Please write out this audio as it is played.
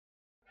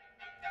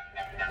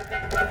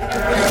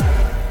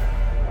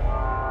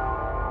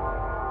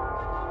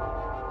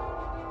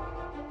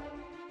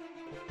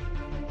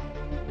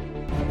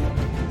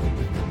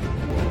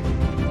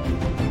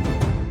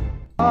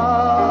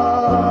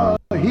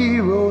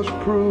was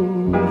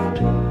proved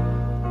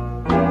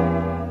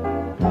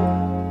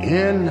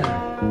in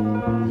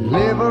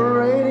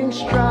liberating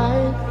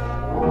strife.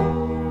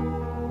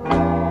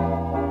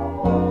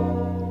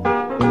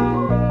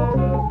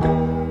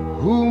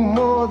 Who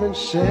more than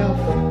self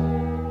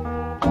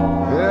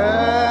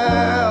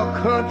their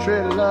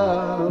country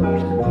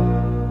loved,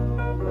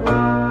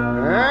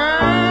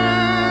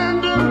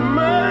 and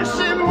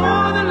mercy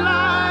more than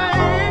life.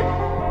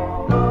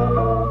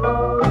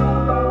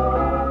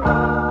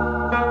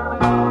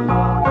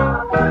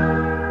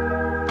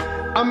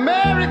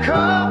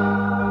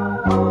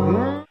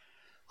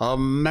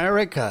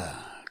 America,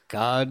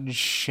 God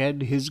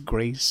shed his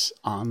grace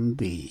on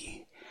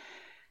thee,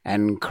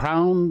 and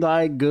crown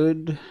thy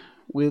good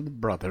with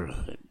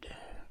brotherhood,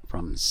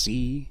 from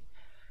sea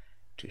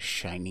to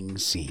shining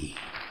sea.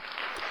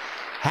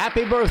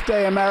 Happy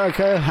birthday,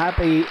 America.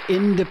 Happy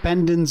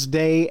Independence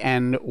Day,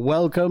 and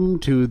welcome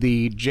to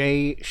the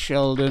Jay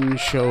Sheldon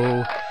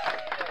Show.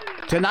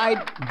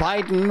 Tonight,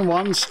 Biden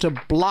wants to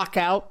block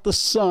out the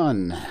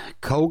sun.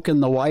 Coke in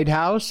the White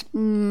House?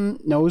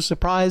 No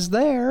surprise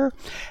there.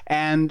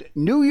 And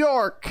New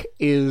York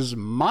is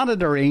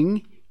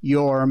monitoring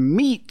your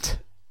meat.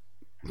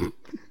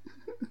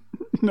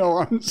 No,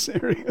 I'm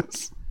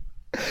serious.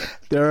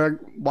 They're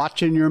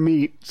watching your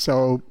meat,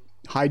 so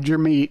hide your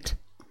meat.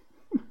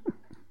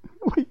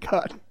 We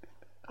got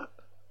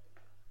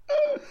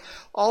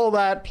all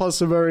that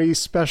plus a very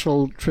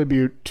special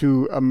tribute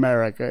to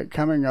America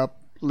coming up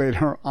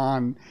later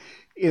on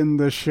in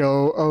the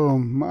show. Oh,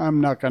 I'm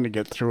not going to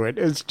get through it.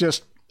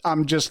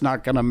 I'm just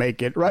not going to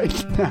make it right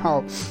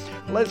now.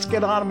 Let's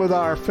get on with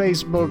our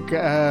Facebook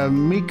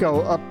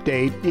Miko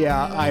update.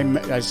 Yeah,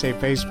 I say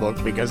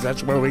Facebook because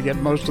that's where we get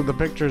most of the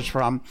pictures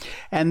from.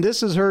 And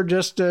this is her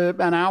just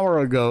an hour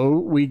ago.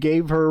 We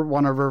gave her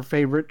one of her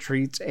favorite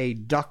treats, a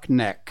duck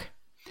neck.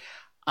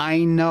 I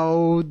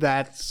know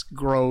that's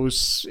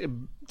gross.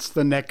 It's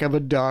the neck of a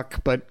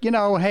duck, but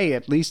hey,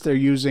 at least they're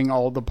using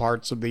all the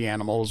parts of the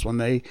animals when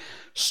they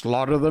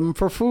slaughter them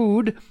for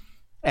food,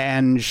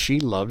 and she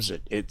loves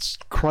it. It's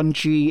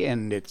crunchy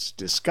and it's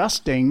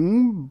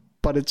disgusting,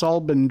 but it's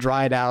all been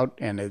dried out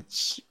and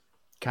it's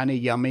kind of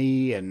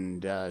yummy,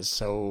 and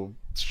so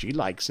she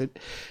likes it.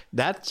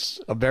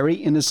 That's a very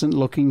innocent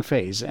looking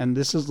face, and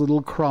this is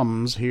little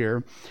crumbs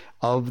here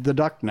of the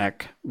duck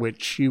neck,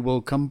 which she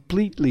will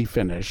completely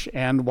finish.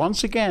 And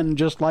once again,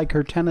 just like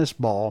her tennis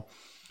ball,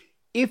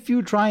 if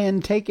you try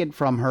and take it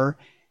from her,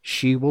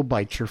 she will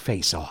bite your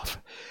face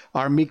off.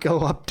 Our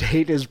Miko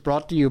update is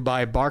brought to you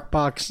by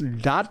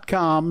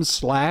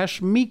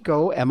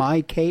BarkBox.com/Miko,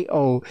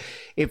 M-I-K-O.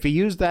 If you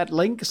use that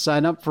link,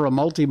 sign up for a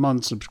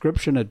multi-month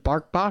subscription at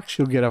BarkBox,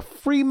 you'll get a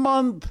free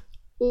month.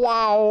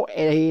 Wow,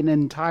 an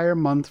entire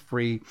month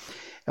free.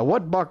 And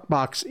what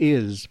BarkBox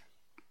is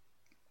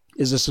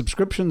a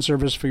subscription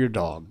service for your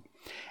dog.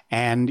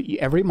 And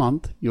every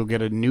month, you'll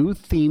get a new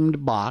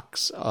themed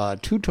box,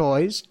 2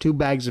 toys, 2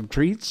 bags of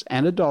treats,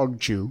 and a dog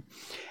chew.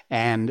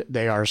 And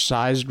they are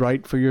sized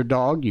right for your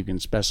dog. You can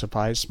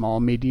specify small,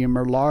 medium,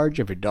 or large.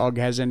 If your dog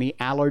has any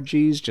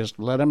allergies, just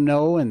let them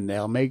know, and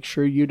they'll make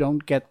sure you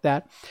don't get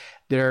that.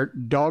 Their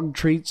dog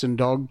treats and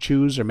dog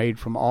chews are made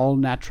from all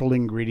natural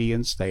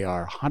ingredients. They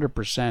are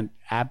 100%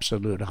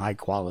 absolute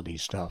high-quality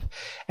stuff.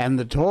 And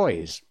the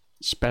toys,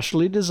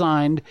 specially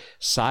designed,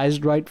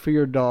 sized right for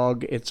your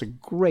dog. It's a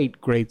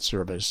great, great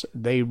service.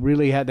 They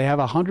have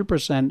a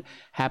 100%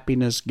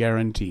 happiness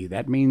guarantee.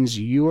 That means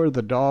you or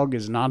the dog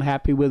is not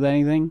happy with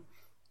anything,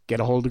 get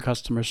a hold of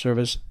customer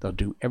service. They'll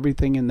do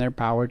everything in their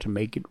power to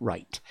make it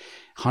right.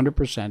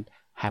 100%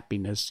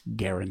 happiness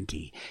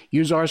guarantee.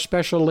 Use our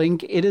special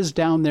link. It is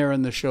down there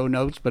in the show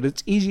notes, but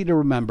it's easy to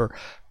remember.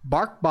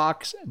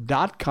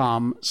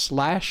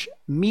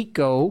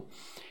 BarkBox.com/Miko,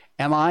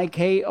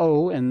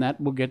 M-I-K-O, and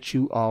that will get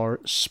you our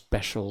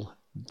special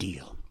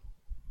deal.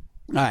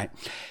 All right.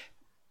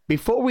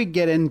 Before we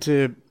get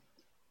into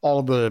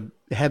all the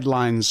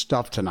headline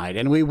stuff tonight,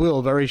 and we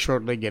will very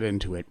shortly get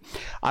into it,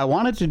 I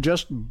wanted to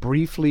just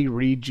briefly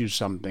read you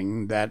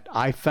something that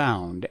I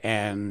found,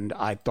 and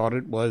I thought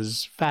it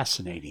was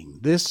fascinating.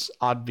 This,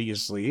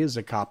 obviously, is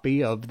a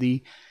copy of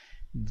the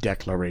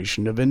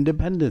Declaration of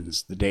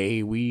Independence, the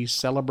day we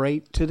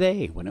celebrate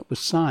today when it was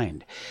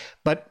signed.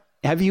 But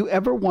have you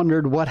ever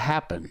wondered what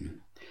happened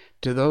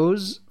to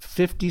those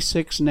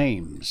 56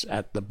 names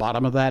at the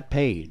bottom of that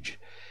page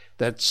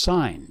that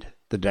signed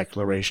the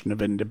Declaration of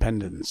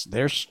Independence?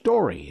 Their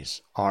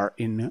stories are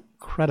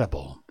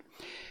incredible.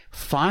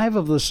 5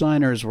 of the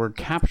signers were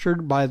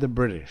captured by the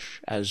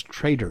British as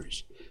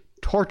traitors,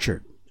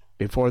 tortured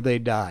before they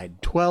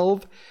died.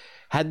 12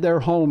 had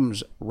their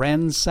homes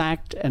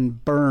ransacked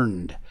and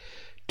burned.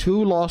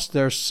 2 lost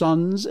their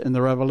sons in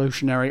the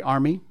Revolutionary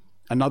Army.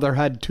 Another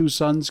had 2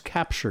 sons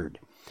captured.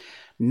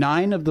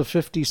 9 of the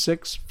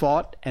 56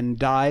 fought and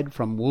died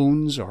from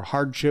wounds or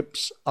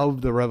hardships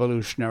of the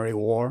Revolutionary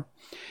War.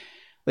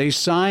 They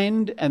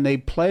signed and they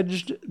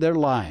pledged their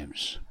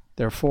lives,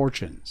 their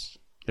fortunes,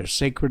 their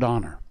sacred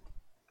honor.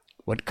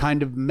 What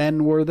kind of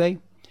men were they?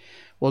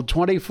 Well,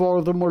 24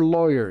 of them were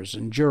lawyers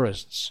and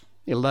jurists.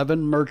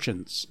 11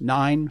 merchants,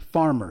 9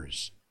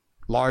 farmers,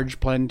 large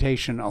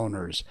plantation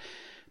owners,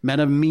 men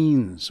of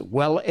means,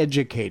 well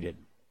educated.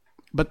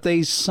 But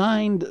they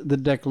signed the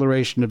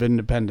Declaration of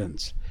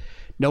Independence,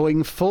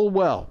 knowing full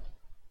well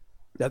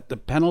that the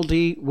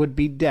penalty would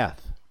be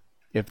death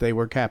if they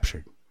were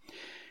captured.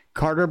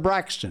 Carter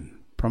Braxton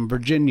from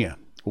Virginia,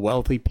 a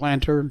wealthy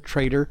planter and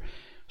trader,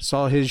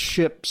 saw his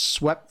ship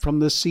swept from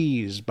the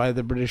seas by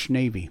the British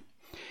Navy.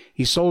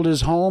 He sold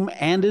his home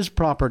and his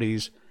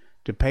properties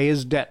to pay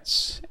his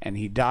debts, and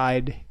he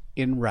died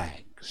in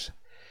rags.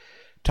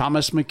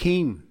 Thomas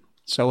McKean,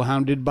 so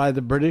hounded by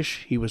the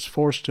British, he was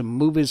forced to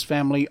move his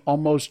family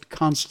almost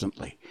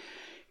constantly.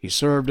 He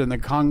served in the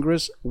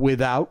Congress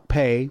without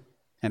pay,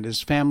 and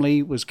his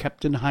family was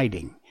kept in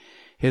hiding.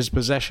 His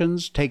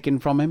possessions taken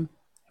from him,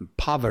 and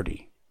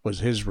poverty was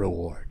his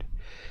reward.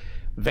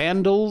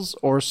 Vandals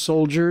or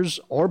soldiers,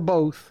 or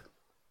both,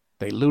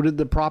 they looted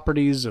the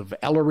properties of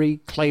Ellery,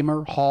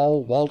 Claymore,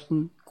 Hall,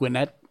 Walton,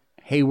 Gwinnett,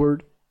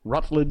 Hayward,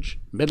 Rutledge,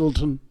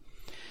 Middleton.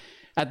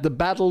 At the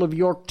Battle of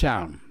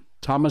Yorktown,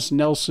 Thomas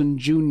Nelson,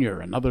 Jr.,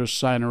 another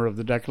signer of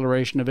the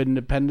Declaration of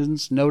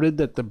Independence, noted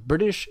that the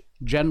British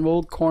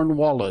General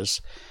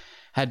Cornwallis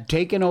had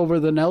taken over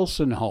the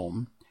Nelson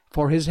home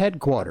for his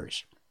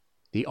headquarters.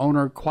 The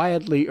owner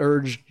quietly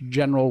urged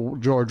General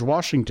George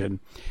Washington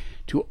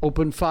to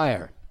open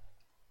fire.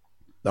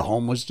 The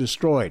home was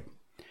destroyed,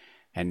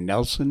 and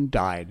Nelson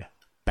died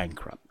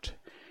bankrupt.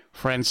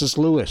 Francis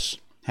Lewis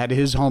had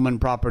his home and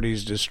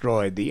properties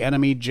destroyed. The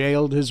enemy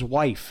jailed his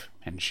wife,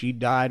 and she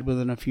died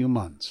within a few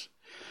months.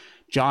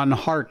 John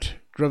Hart,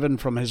 driven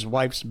from his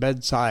wife's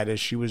bedside as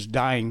she was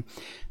dying,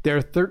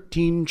 their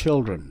 13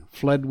 children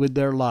fled with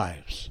their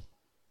lives.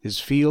 His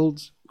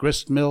fields,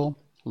 grist mill,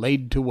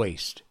 laid to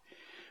waste.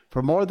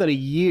 For more than a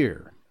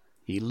year,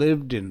 he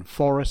lived in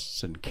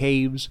forests and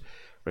caves,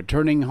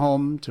 returning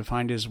home to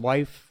find his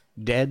wife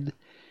dead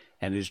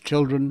and his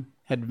children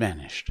had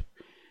vanished.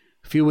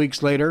 A few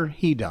weeks later,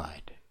 he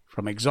died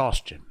from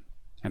exhaustion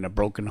and a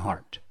broken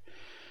heart.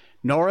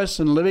 Norris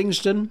and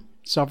Livingston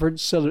suffered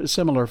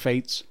similar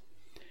fates,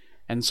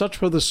 and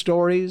such were the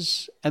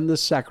stories and the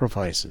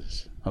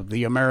sacrifices of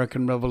the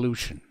American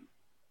Revolution.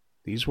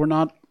 These were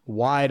not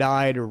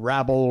wide-eyed,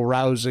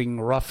 rabble-rousing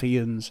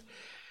ruffians.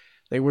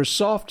 They were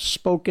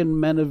soft-spoken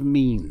men of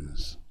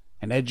means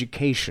and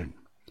education.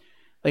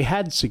 They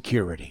had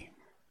security,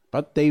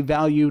 but they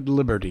valued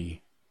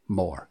liberty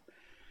more.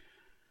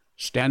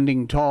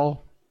 Standing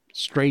tall,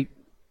 straight,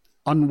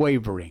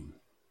 unwavering,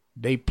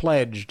 they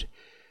pledged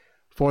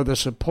for the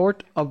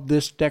support of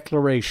this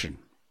declaration,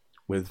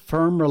 with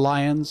firm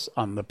reliance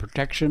on the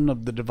protection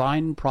of the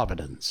divine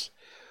providence.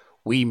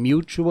 We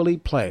mutually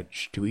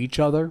pledge to each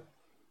other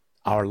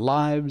our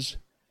lives,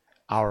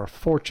 our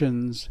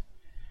fortunes,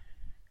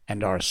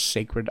 and our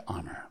sacred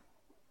honor.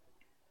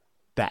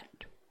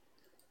 That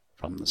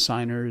from the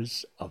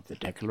signers of the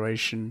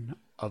Declaration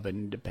of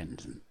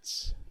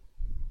Independence.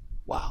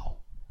 Wow.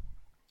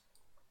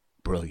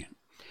 Brilliant.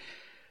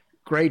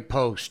 Great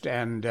post.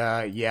 And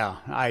I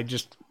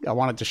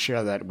wanted to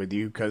share that with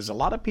you because a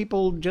lot of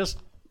people just,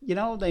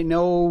 they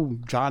know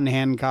John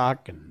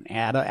Hancock and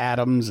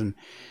Adams and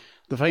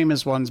the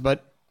famous ones,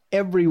 but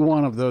every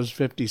one of those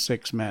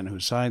 56 men who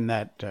signed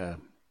that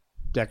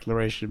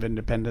Declaration of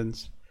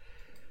Independence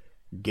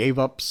gave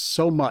up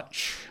so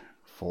much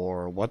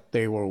for what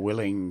they were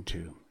willing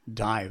to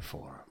die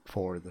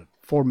for the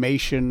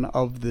formation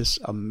of this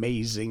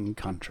amazing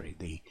country,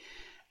 the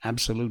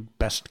absolute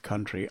best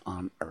country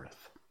on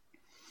earth.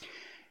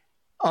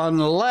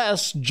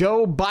 Unless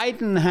Joe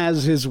Biden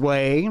has his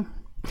way.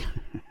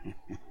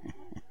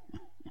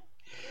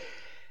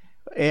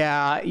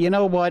 Yeah, you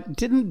know what?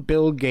 Didn't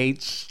Bill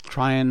Gates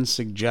try and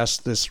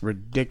suggest this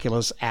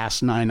ridiculous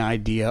asinine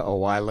idea a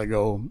while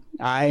ago?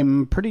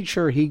 I'm pretty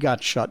sure he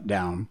got shut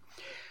down.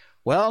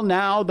 Well,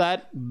 now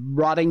that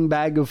rotting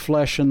bag of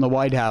flesh in the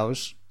White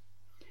House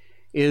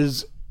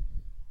is,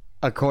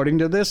 according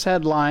to this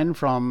headline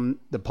from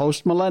the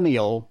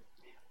Post-Millennial,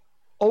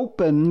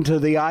 open to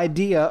the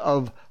idea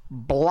of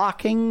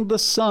blocking the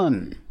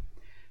sun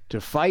to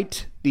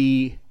fight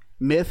the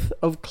myth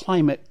of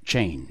climate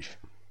change.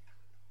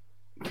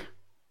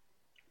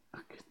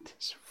 Look at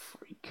this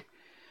freak.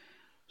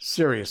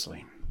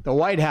 Seriously, the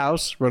White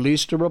House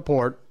released a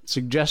report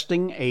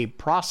suggesting a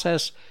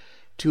process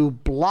to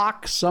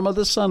block some of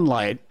the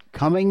sunlight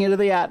coming into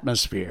the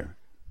atmosphere.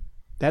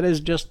 That is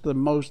just the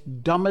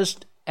most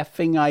dumbest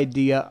effing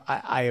idea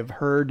I have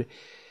heard.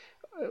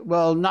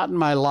 Well, not in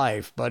my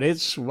life, but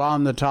it's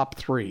on the top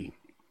 3.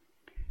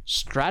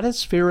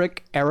 Stratospheric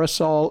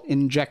aerosol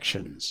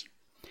injections.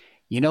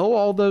 You know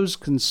all those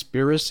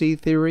conspiracy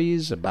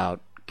theories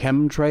about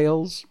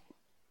chemtrails?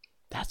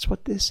 That's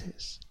what this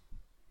is.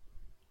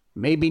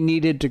 Maybe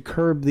needed to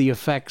curb the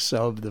effects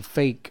of the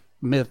fake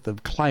myth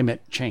of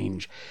climate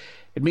change.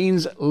 It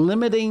means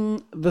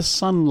limiting the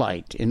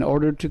sunlight in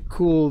order to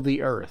cool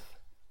the earth.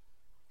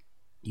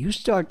 You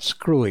start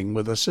screwing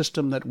with a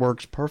system that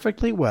works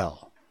perfectly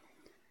well,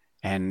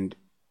 and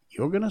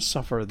you're going to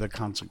suffer the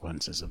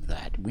consequences of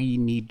that. We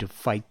need to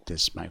fight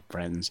this, my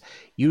friends.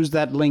 Use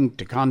that link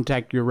to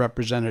contact your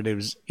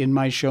representatives in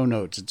my show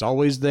notes. It's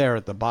always there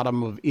at the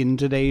bottom of In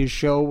Today's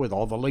Show with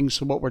all the links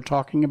to what we're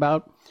talking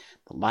about.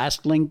 The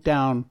last link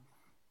down,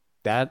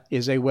 that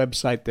is a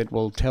website that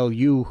will tell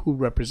you who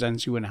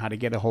represents you and how to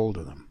get a hold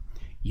of them.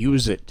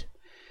 Use it.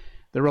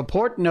 The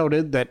report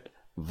noted that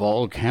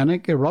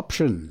volcanic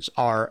eruptions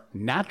are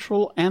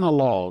natural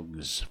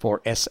analogs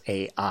for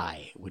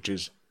SAI, which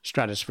is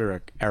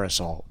stratospheric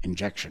aerosol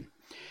injection.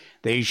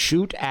 They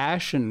shoot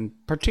ash and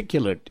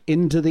particulate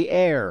into the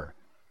air,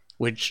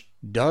 which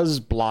does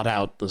blot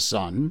out the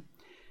sun,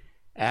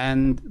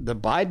 and the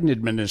Biden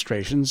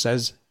administration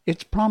says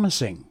it's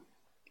promising.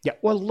 Yeah,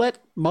 well, let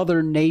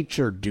Mother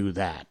Nature do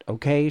that,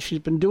 okay? She's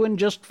been doing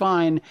just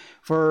fine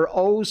for,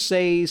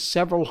 say,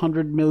 several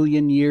 100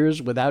 million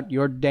years without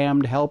your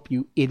damned help,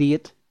 you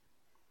idiot.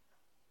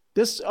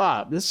 This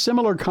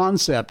similar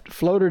concept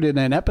floated in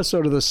an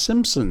episode of The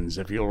Simpsons,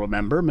 if you'll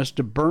remember.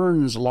 Mr.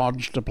 Burns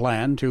launched a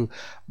plan to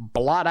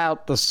blot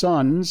out the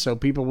sun so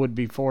people would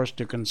be forced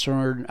to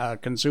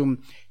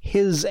consume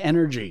his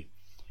energy.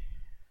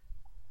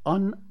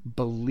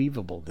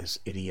 Unbelievable, this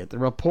idiot. The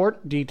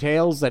report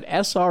details that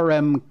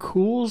SRM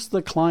cools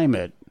the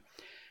climate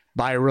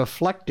by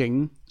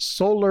reflecting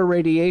solar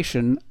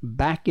radiation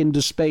back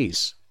into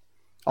space.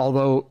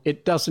 Although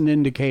it doesn't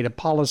indicate a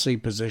policy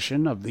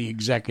position of the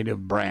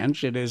executive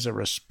branch, it is a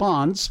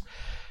response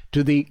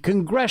to the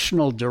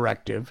congressional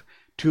directive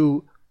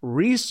to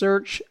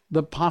research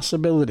the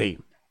possibility.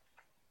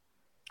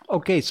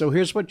 Okay, so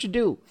here's what you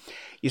do.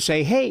 You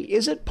say, hey,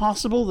 is it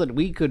possible that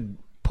we could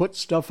put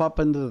stuff up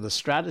into the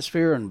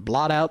stratosphere and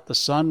blot out the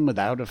sun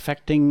without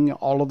affecting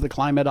all of the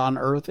climate on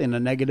Earth in a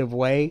negative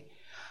way?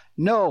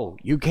 No,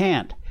 you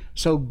can't.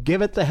 So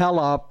give it the hell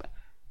up.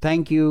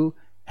 Thank you.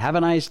 Have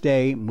a nice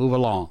day. Move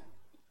along.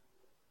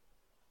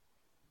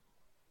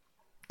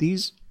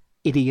 These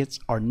idiots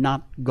are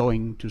not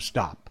going to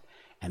stop.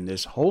 And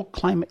this whole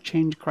climate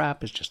change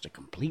crap is just a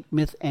complete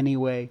myth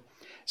anyway.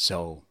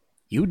 So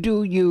you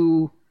do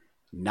you.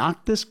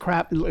 Knock this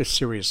crap.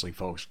 Seriously,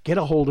 folks, get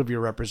a hold of your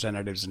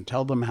representatives and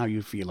tell them how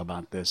you feel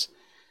about this.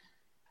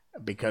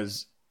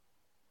 Because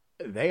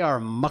they are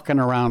mucking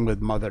around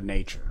with Mother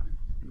Nature.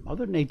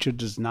 Mother Nature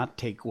does not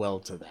take well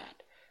to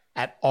that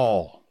at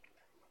all.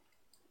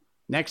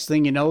 Next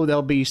thing you know,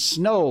 there'll be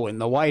snow in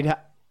the White House.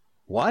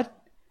 What?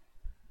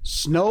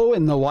 Snow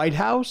in the White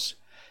House?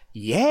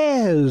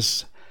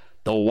 Yes.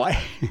 The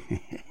White...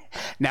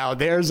 Now,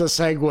 there's a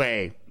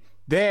segue.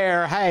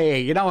 There,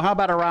 hey, how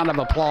about a round of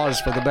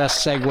applause for the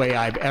best segue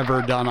I've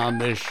ever done on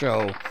this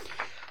show?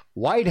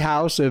 White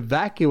House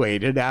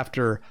evacuated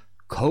after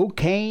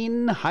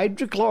cocaine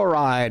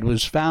hydrochloride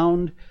was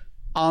found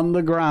on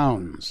the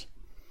grounds.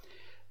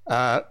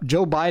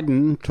 Joe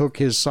Biden took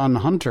his son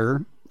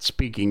Hunter,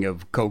 speaking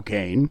of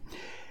cocaine,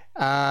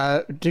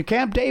 to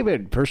Camp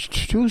David for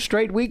 2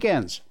 straight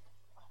weekends.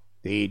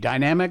 The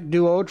dynamic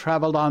duo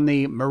traveled on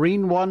the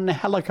Marine One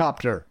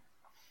helicopter.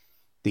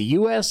 The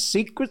U.S.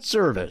 Secret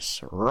Service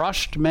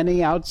rushed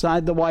many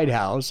outside the White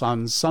House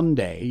on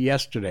Sunday,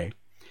 2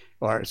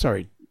 or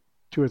 3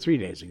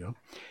 days ago,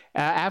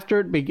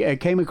 after it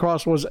came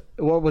across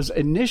what was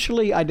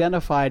initially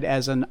identified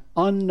as an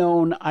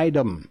unknown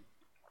item.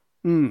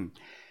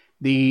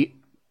 The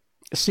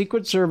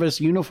Secret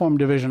Service Uniform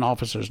Division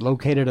officers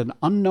located an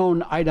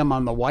unknown item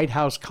on the White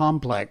House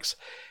complex,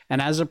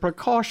 and as a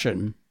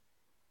precaution,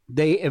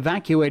 they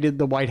evacuated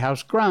the White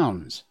House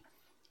grounds.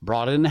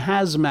 Brought in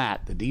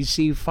hazmat. The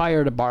D.C.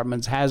 Fire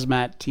Department's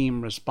hazmat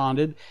team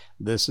responded.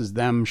 This is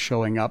them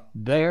showing up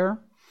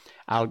there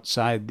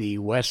outside the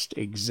West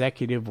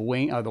Executive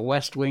Wing, the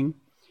West Wing.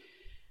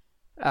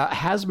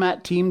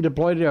 Hazmat team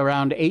deployed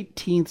around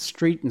 18th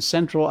Street and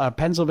Central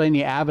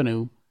Pennsylvania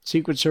Avenue.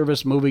 Secret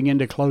Service moving in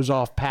to close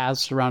off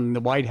paths surrounding the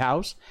White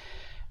House.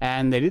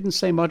 And they didn't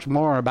say much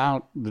more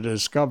about the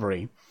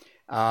discovery.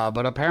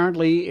 But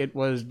apparently it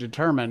was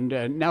determined.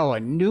 A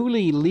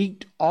newly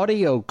leaked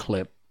audio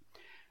clip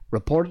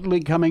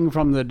reportedly coming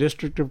from the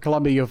District of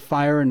Columbia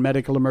Fire and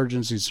Medical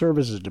Emergency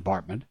Services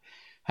Department,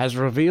 has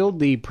revealed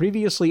the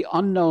previously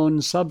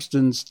unknown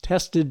substance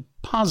tested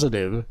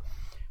positive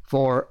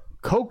for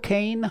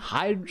cocaine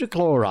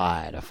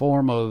hydrochloride, a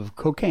form of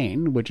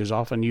cocaine which is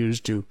often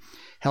used to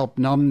help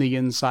numb the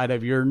inside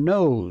of your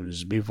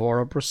nose before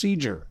a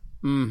procedure.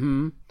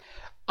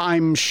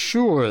 I'm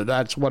sure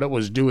that's what it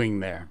was doing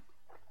there.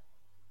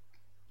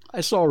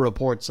 I saw a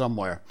report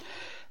somewhere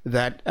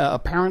that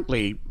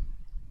apparently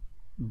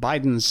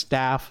Biden's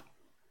staff,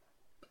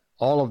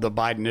 all of the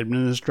Biden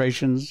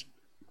administrations,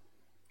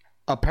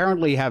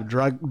 apparently have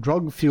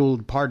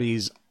drug-fueled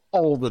parties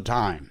all the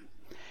time.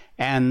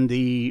 And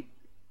the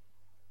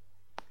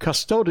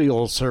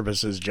custodial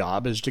services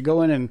job is to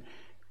go in and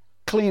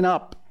clean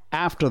up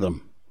after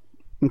them,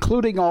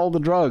 including all the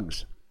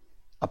drugs.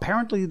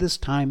 Apparently this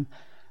time,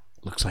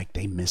 looks like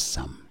they missed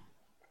some.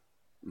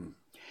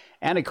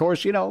 And of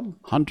course,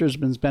 Hunter's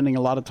been spending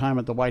a lot of time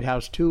at the White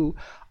House too.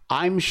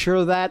 I'm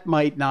sure that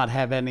might not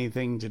have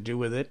anything to do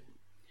with it,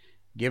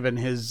 given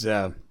his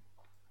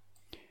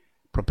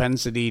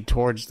propensity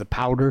towards the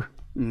powder.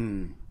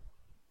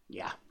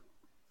 Yeah.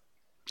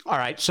 All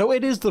right, so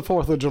it is the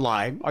 4th of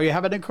July. Are you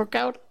having a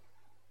cookout?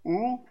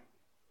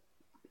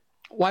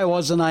 Why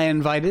wasn't I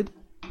invited?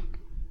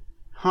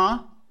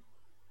 Huh?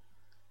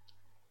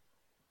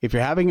 If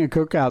you're having a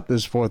cookout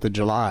this 4th of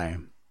July,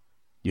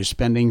 you're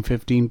spending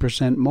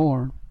 15%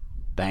 more,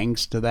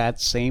 thanks to that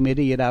same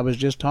idiot I was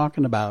just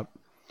talking about.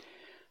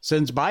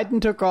 Since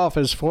Biden took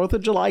office, 4th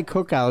of July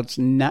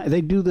cookouts,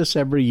 they do this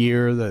every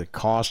year, the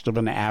cost of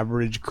an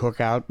average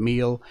cookout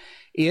meal,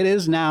 it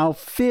is now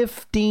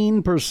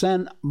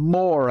 15%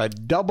 more, a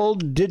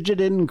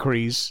double-digit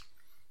increase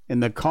in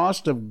the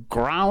cost of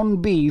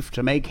ground beef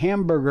to make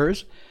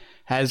hamburgers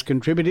has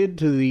contributed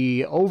to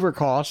the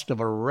overcost of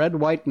a red,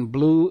 white, and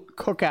blue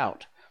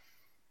cookout.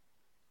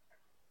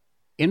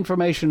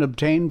 Information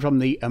obtained from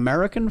the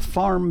American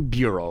Farm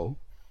Bureau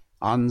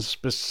on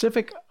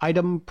specific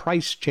item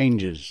price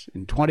changes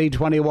in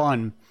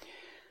 2021.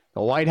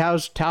 The White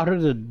House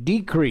touted a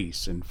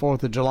decrease in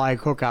 4th of July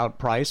cookout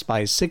price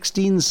by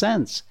 16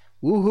 cents.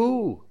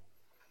 Woohoo!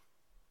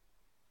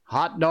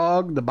 Hot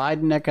dog, the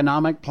Biden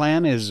economic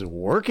plan is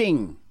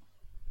working,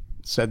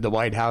 said the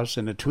White House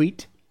in a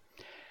tweet.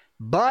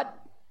 But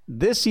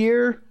this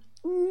year,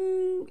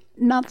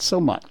 not so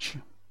much.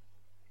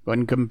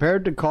 When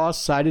compared to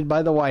costs cited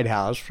by the White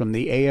House from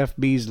the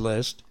AFB's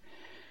list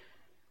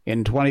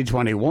in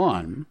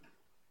 2021,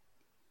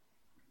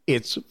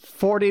 it's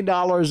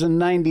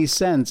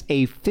 $40.90,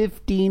 a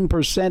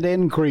 15%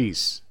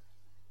 increase.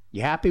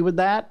 You happy with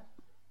that?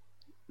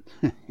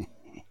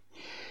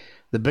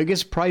 The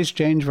biggest price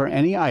change for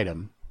any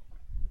item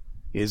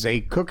is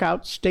a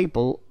cookout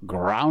staple,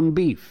 ground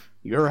beef,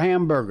 your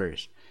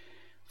hamburgers.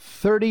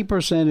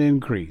 30%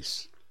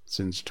 increase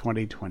since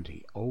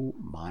 2020. Oh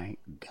my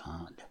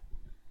God.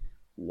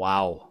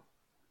 Wow.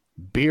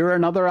 Beer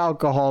and other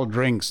alcohol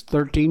drinks,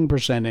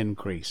 13%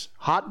 increase.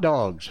 Hot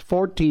dogs,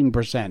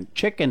 14%.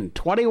 Chicken,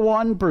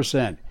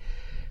 21%.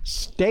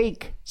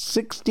 Steak,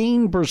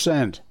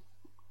 16%.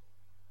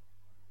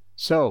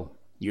 So,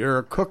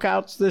 your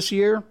cookouts this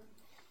year,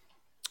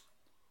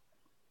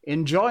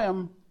 enjoy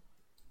them,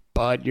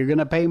 but you're going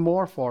to pay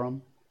more for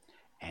them.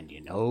 And you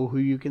know who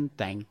you can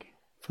thank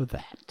for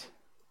that.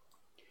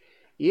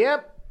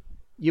 Yep.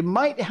 You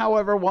might,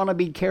 however, want to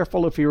be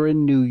careful if you're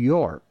in New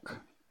York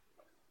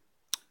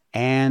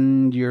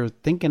and you're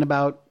thinking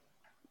about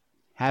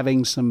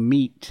having some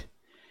meat,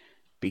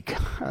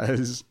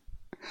 because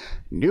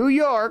New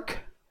York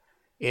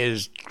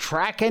is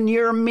tracking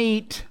your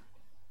meat.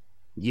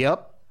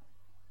 Yep.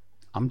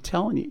 I'm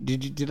telling you.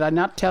 Did I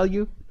not tell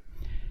you?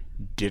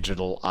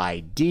 Digital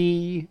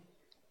ID,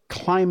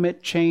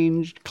 climate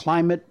change,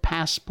 climate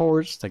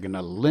passports. They're going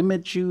to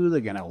limit you. They're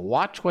going to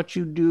watch what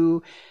you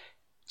do.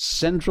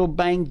 Central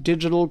bank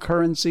digital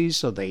currency,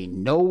 so they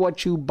know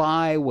what you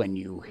buy. When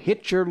you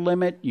hit your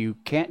limit, you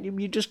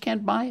just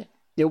can't buy it.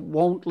 It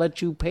won't let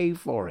you pay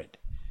for it.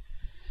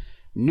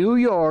 New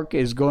York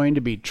is going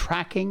to be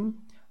tracking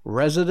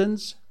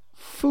residents'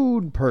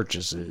 food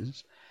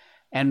purchases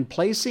and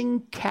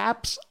placing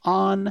caps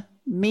on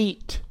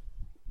meat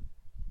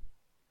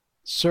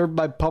served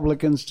by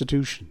public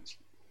institutions.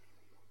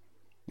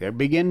 They'll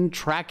begin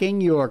tracking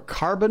your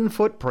carbon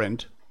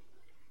footprint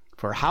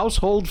for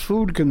household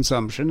food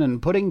consumption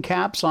and putting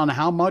caps on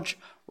how much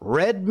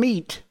red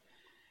meat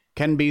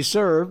can be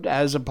served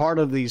as a part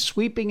of the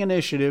sweeping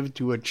initiative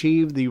to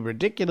achieve the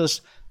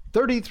ridiculous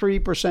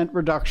 33%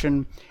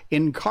 reduction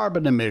in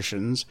carbon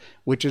emissions,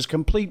 which is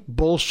complete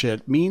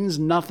bullshit, means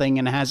nothing,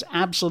 and has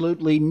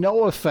absolutely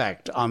no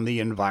effect on the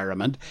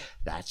environment.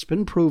 That's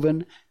been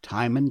proven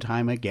time and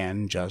time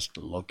again. Just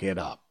look it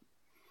up.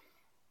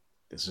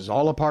 This is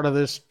all a part of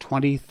this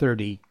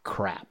 2030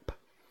 crap.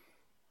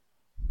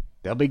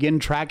 They'll begin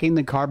tracking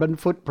the carbon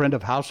footprint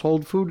of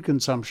household food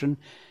consumption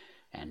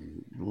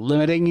and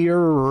limiting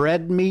your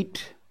red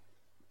meat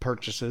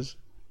purchases.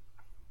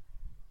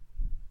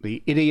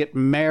 The idiot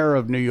mayor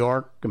of New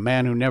York, a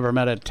man who never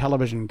met a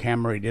television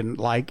camera he didn't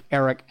like,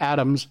 Eric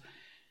Adams,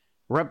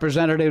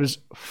 representatives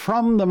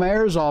from the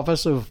mayor's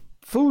office of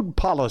food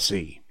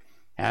policy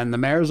and the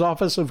mayor's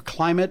office of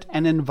climate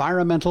and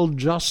environmental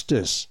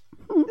justice.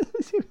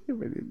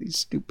 These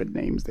stupid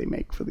names they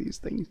make for these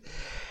things.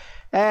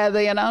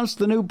 They announced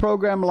the new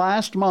program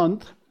last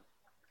month,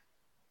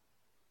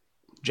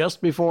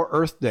 just before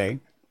Earth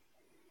Day.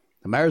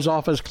 The Mayor's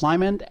Office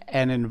Climate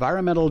and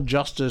Environmental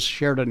Justice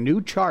shared a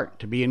new chart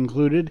to be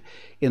included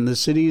in the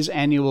city's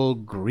annual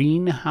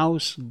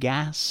greenhouse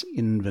gas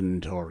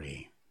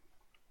inventory.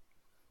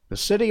 The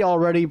city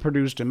already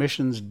produced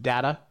emissions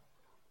data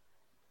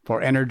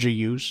for energy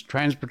use,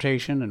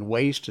 transportation, and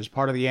waste as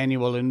part of the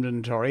annual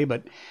inventory,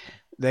 but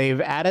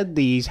they've added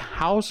these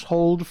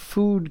household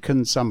food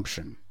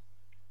consumption.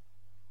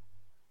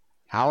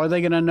 How are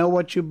they going to know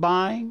what you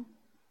buy?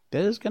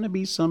 There's going to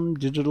be some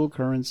digital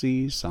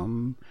currency,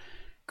 some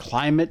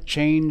climate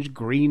change,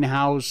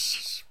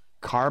 greenhouse,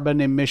 carbon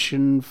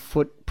emission,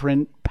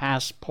 footprint,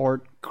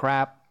 passport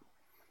crap.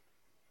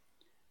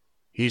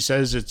 He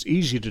says it's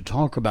easy to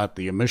talk about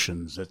the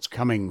emissions that's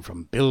coming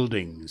from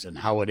buildings and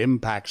how it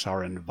impacts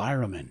our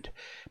environment.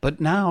 But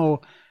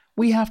now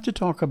we have to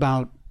talk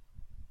about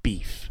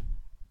beef.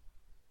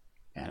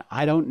 And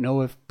I don't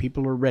know if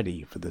people are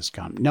ready for this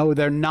No,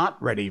 they're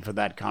not ready for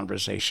that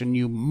conversation,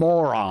 you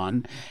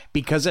moron,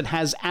 because it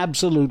has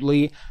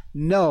absolutely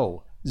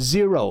no,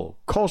 zero,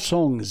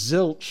 kosong,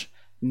 zilch,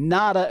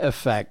 nada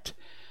effect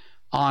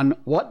on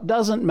what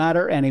doesn't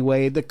matter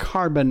anyway, the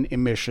carbon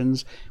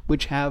emissions,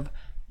 which have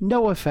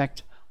no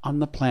effect on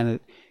the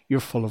planet. You're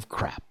full of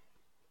crap.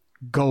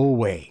 Go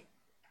away.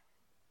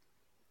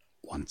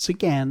 Once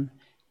again,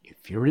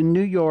 if you're in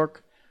New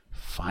York,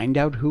 find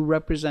out who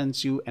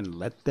represents you and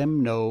let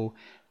them know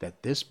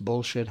that this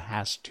bullshit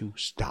has to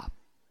stop.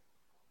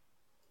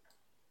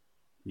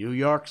 New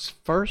York's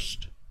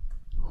first.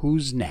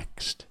 Who's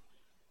next?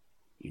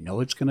 You know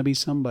it's going to be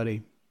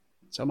somebody.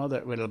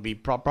 It'll be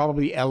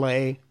probably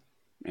L.A.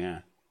 Yeah.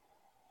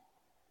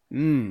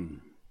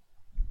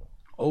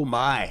 Oh,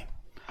 my.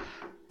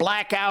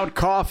 Blackout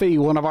Coffee,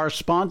 one of our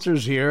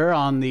sponsors here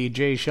on the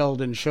Jay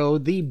Sheldon Show,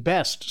 the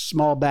best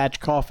small batch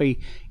coffee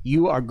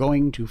you are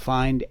going to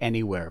find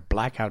anywhere.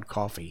 Blackout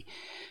Coffee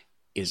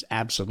is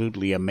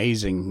absolutely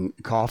amazing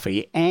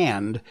coffee,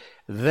 and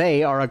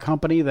they are a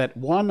company that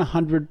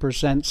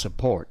 100%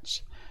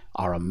 supports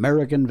our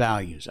American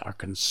values, our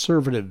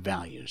conservative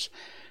values.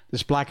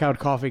 This Blackout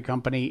Coffee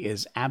company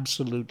is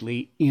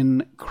absolutely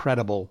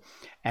incredible,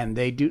 and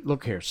they do,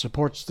 look here,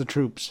 supports the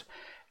troops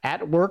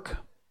at work,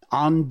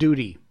 on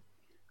duty.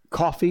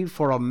 Coffee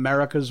for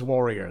America's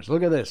warriors.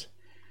 Look at this.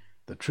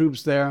 The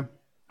troops there,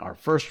 our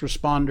first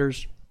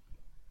responders,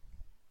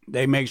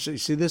 they make,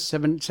 see this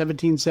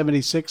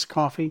 1776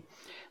 coffee?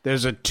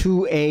 There's a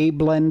 2A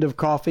blend of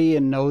coffee,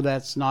 and no,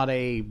 that's not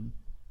a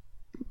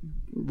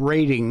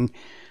rating.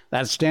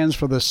 That stands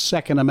for the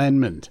Second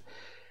Amendment.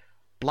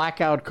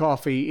 Blackout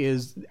Coffee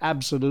is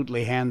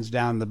absolutely hands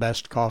down the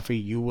best coffee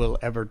you will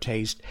ever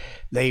taste.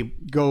 They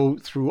go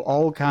through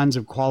all kinds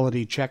of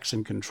quality checks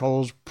and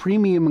controls.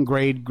 Premium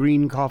grade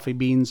green coffee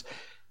beans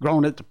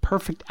grown at the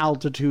perfect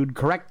altitude,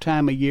 correct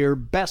time of year,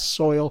 best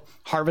soil,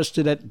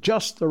 harvested at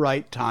just the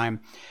right time.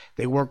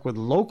 They work with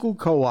local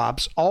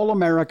co-ops, all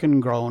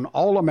American grown,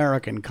 all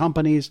American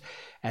companies,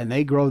 and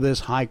they grow this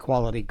high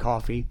quality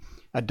coffee.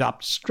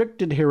 Adopt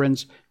strict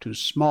adherence to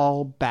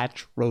small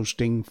batch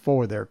roasting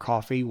for their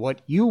coffee.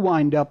 What you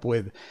wind up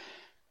with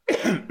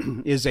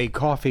is a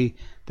coffee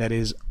that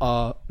is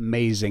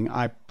amazing.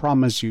 I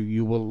promise you,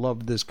 you will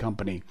love this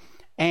company.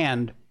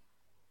 And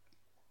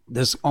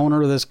this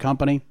owner of this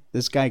company,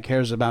 this guy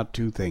cares about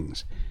two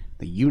things: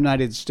 the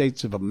United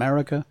States of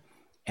America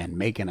and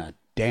making a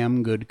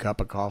damn good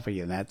cup of coffee,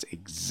 and that's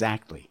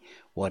exactly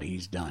what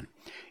he's done.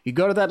 You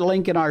go to that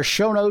link in our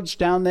show notes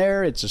down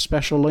there. It's a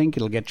special link.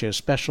 It'll get you a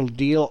special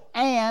deal,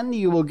 and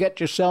you will get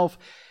yourself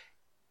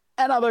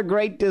another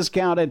great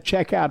discount at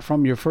checkout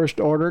from your first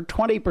order.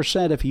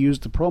 20% if you use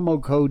the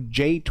promo code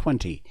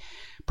J20.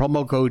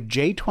 Promo code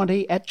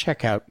J20 at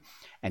checkout,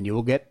 and you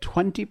will get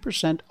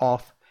 20%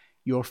 off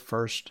your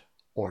first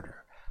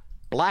order.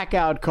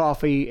 Blackout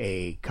Coffee,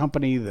 a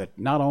company that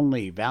not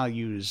only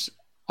values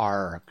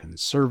our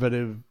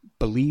conservative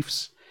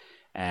beliefs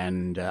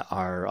and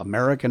our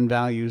American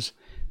values,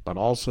 but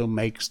also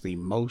makes the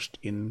most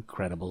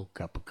incredible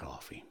cup of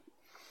coffee.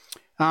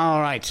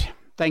 All right.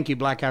 Thank you,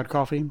 Blackout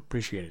Coffee.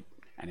 Appreciate it.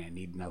 And I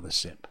need another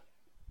sip.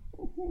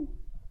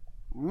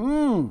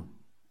 All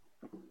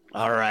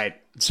right.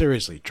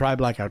 Seriously, try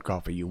Blackout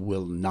Coffee. You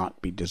will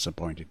not be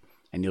disappointed,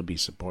 and you'll be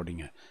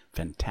supporting a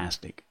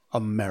fantastic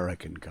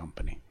American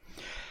company.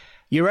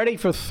 You ready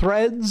for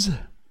Threads?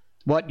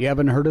 What, you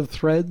haven't heard of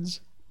Threads?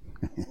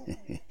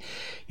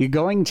 You're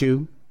going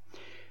to.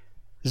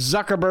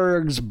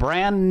 Zuckerberg's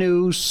brand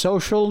new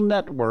social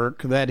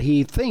network that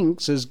he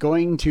thinks is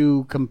going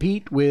to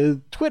compete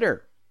with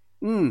Twitter.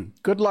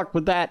 Good luck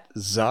with that,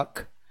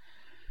 Zuck.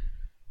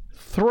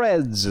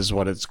 Threads is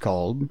what it's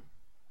called.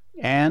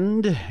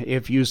 And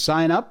if you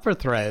sign up for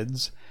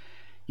Threads,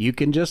 you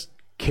can just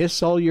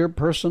kiss all your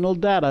personal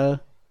data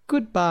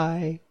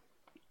goodbye.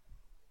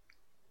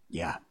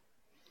 Yeah.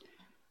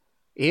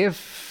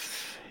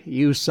 If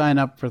you sign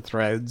up for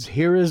Threads,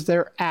 here is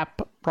their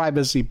app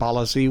privacy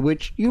policy,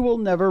 which you will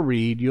never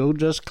read. You'll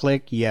just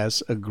click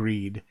yes,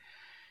 agreed.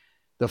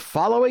 The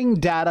following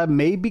data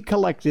may be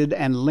collected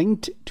and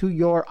linked to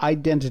your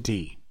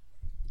identity: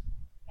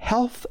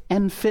 health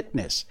and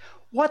fitness.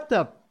 What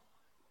the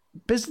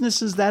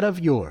business is that of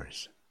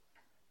yours?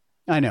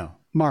 I know,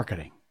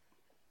 marketing.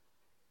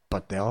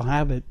 But they'll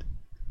have it.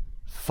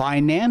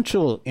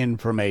 Financial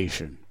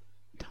information.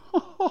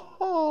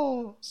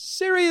 Oh,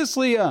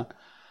 seriously,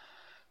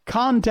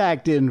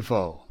 contact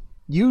info,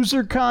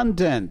 user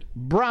content,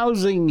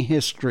 browsing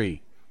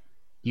history,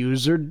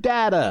 user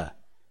data,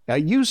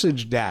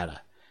 usage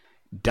data,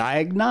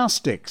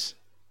 diagnostics,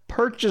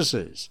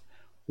 purchases,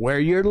 where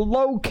you're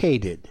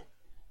located,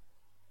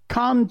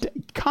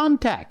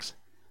 contacts.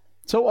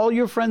 So all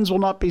your friends will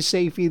not be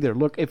safe either.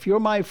 Look, if you're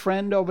my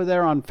friend over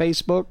there on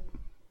Facebook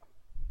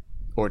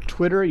or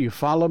Twitter, you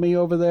follow me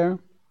over there,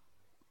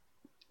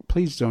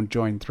 please don't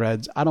join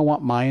Threads. I don't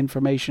want my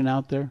information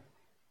out there.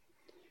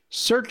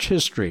 Search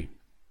history,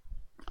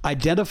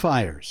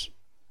 identifiers,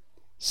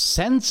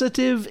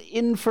 sensitive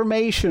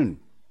information.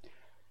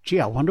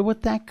 Gee, I wonder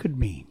what that could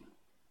mean.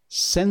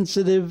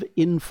 Sensitive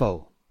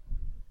info.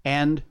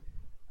 And,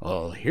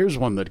 well, here's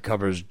one that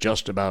covers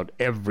just about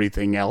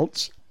everything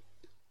else.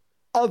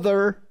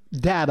 Other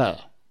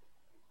data,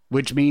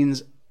 which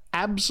means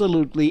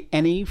absolutely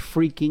any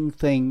freaking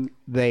thing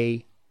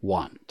they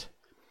want.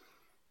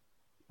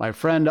 My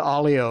friend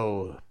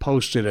Alio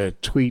posted a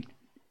tweet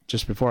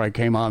just before I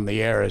came on the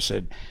air. I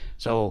said,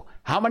 so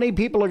how many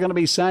people are going to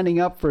be signing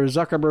up for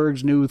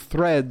Zuckerberg's new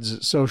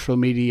Threads social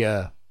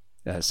media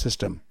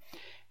system?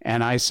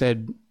 And I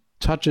said,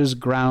 touches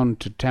ground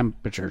to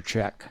temperature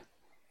check.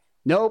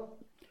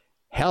 Nope,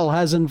 hell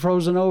hasn't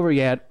frozen over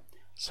yet,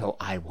 so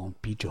I won't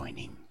be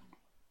joining.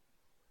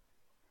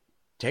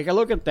 Take a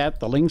look at that.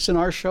 The link's in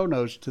our show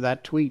notes to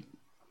that tweet.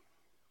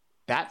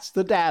 That's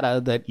the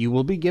data that you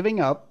will be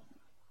giving up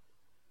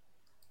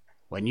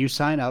when you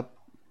sign up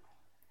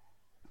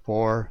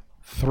for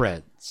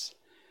Threads.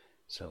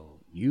 So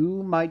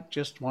you might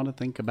just want to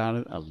think about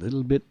it a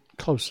little bit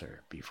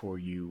closer before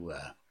you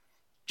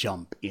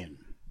jump in.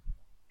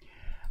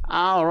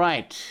 All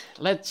right,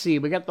 let's see.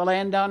 We got the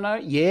land down there?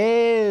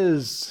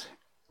 Yes.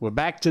 We're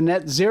back to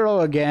net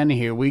zero again.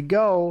 Here we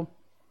go.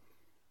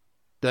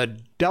 The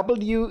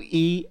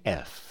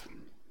WEF,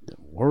 the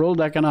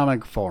World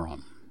Economic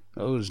Forum,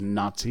 those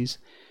Nazis.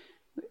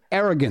 The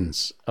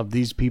arrogance of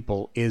these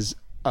people is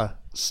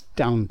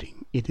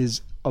astounding. It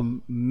is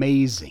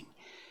amazing.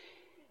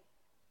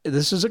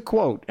 This is a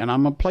quote, and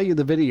I'm going to play you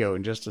the video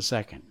in just a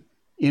second.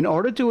 In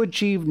order to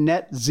achieve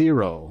net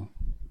zero,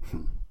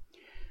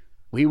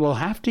 we will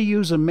have to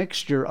use a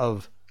mixture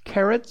of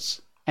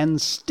carrots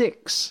and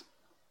sticks.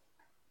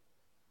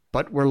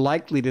 But we're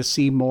likely to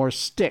see more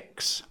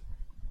sticks.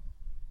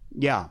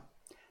 Yeah,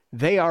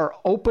 they are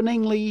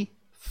openly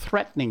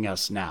threatening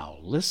us now.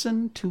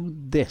 Listen to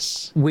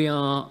this. We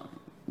are,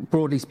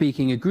 broadly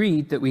speaking,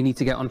 agreed that we need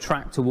to get on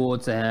track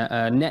towards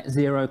a net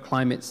zero,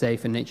 climate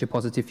safe and nature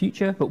positive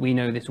future, but we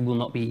know this will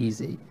not be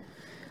easy.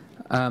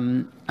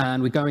 And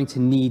we're going to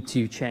need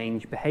to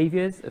change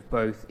behaviors of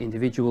both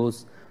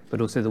individuals, but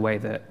also the way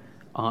that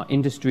our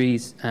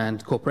industries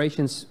and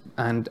corporations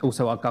and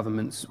also our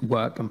governments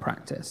work and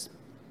practice.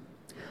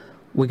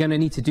 We're going to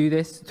need to do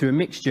this through a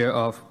mixture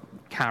of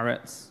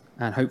carrots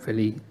and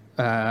hopefully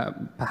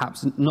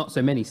perhaps not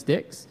so many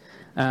sticks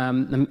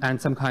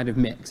and some kind of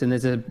mix. And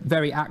there's a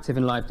very active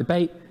and live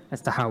debate as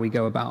to how we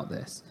go about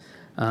this.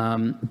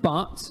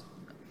 But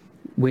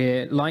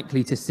we're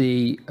likely to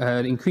see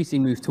an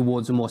increasing move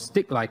towards a more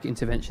stick-like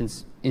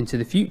interventions into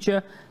the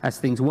future as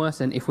things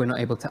worsen if we're not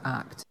able to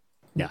act.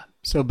 Yeah.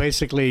 So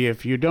basically,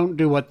 if you don't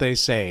do what they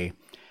say,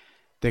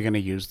 they're going to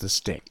use the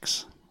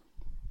sticks.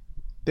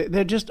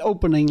 They're just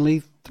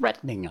openly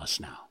threatening us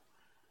now.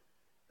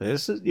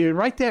 You're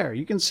right there.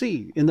 You can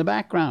see in the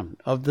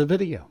background of the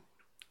video.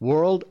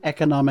 World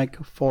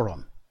Economic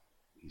Forum.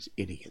 These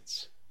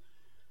idiots.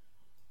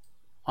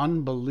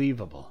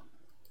 Unbelievable.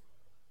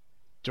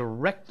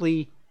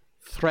 Directly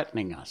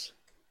threatening us.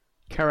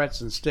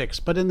 Carrots and sticks.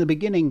 But in the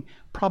beginning,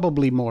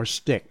 probably more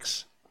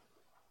sticks.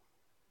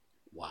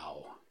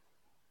 Wow.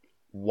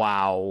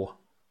 Wow.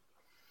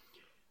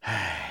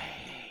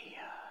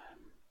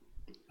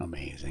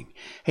 Amazing.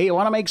 Hey, you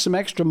want to make some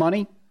extra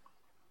money?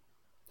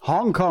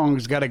 Hong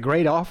Kong's got a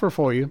great offer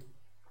for you.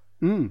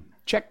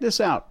 Check this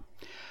out.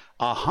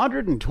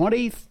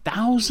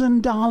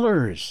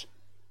 $120,000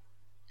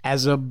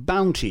 as a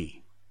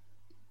bounty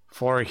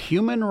for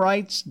human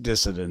rights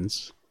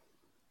dissidents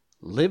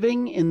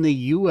living in the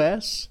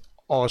U.S.,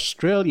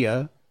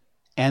 Australia,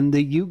 and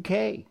the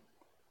U.K.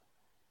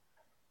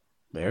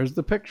 There's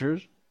the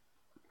pictures.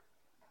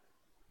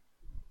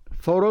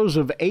 Photos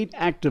of 8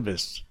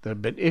 activists that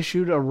have been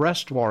issued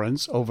arrest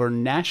warrants over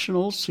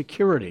national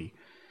security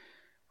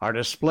are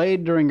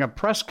displayed during a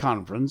press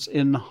conference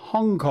in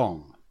Hong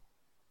Kong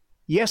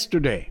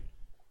yesterday.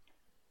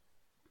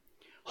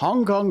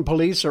 Hong Kong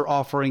police are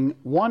offering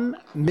 $1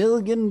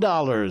 million in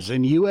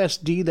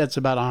USD, that's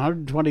about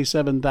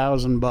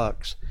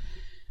 $127,000,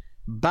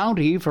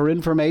 bounty for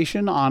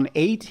information on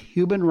 8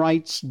 human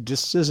rights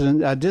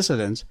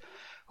dissidents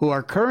who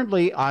are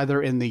currently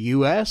either in the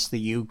U.S.,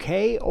 the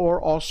UK,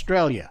 or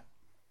Australia.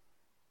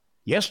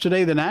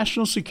 Yesterday, the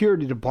National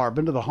Security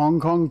Department of the Hong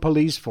Kong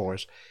Police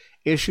Force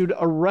issued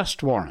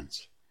arrest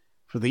warrants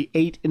for the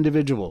 8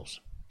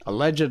 individuals.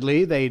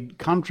 Allegedly, they'd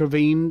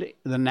contravened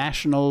the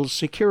national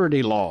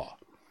security law.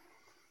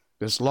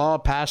 This law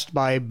passed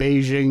by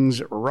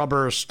Beijing's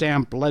rubber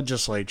stamp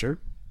legislature,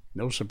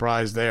 no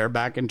surprise there,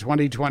 back in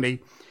 2020,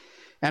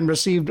 and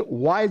received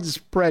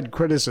widespread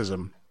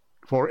criticism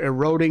for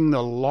eroding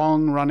the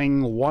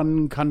long-running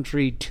one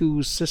country,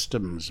 two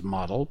systems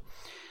model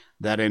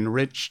that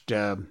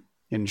ensured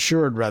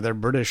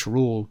British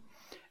rule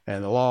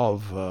and the law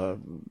of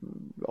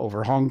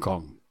over Hong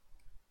Kong.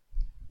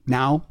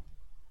 Now,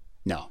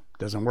 no, it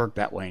doesn't work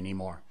that way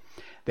anymore.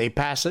 They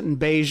pass it in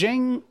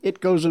Beijing, it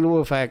goes into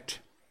effect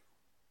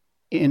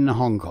in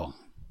Hong Kong.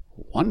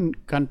 one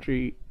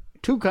country,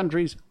 two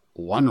countries,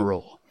 one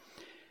rule.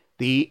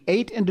 The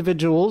 8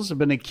 individuals have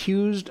been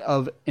accused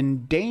of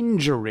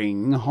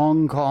endangering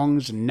Hong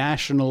Kong's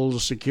national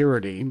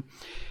security.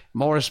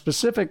 More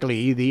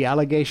specifically, the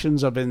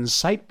allegations of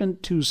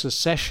incitement to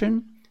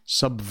secession,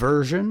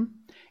 subversion,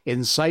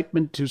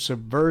 incitement to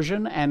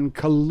subversion, and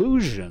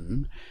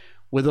collusion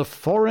with a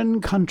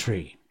foreign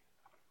country.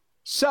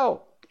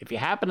 So, if you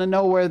happen to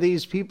know where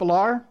these people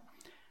are,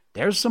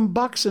 there's some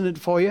bucks in it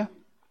for you.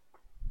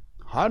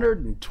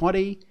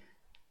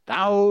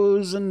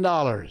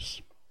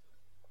 $120,000.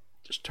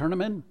 Just turn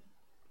them in.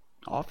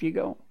 Off you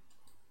go.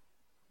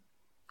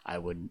 I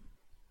would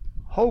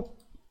hope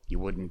you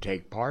wouldn't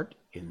take part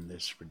in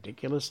this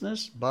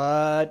ridiculousness,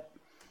 but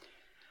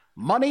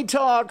money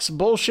talks,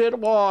 bullshit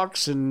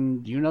walks,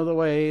 and you know the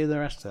way the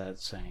rest of that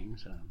saying,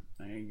 so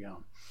there you go.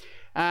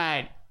 All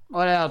right,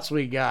 what else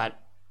we got?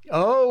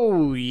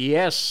 Oh,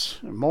 yes,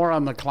 more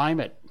on the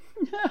climate.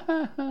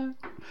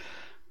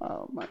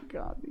 Oh, my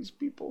God, these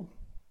people.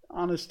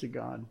 Honest to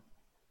God.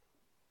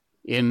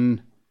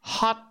 In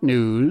hot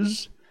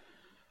news,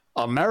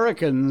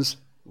 Americans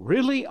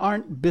really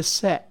aren't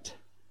beset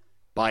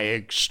by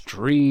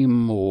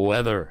extreme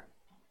weather.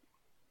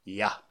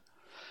 Yeah.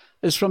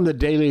 It's from the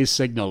Daily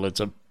Signal. It's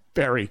a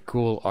very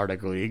cool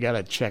article. You got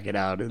to check it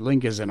out. The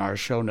link is in our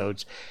show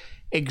notes.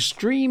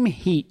 Extreme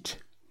heat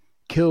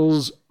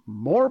kills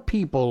more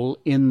people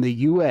in the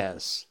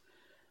U.S.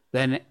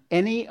 than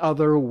any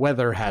other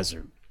weather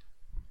hazard.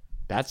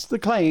 That's the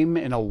claim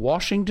in a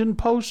Washington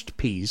Post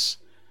piece,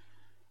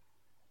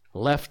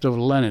 left of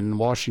Lenin,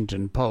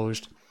 Washington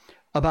Post,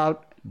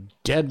 about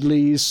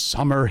deadly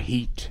summer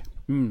heat.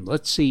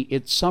 Let's see,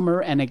 it's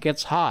summer and it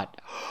gets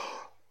hot.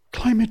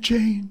 Climate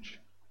change.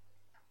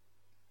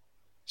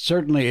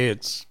 Certainly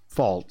it's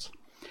false.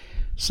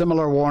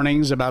 Similar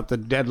warnings about the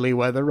deadly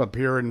weather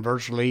appear in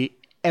virtually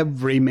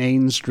every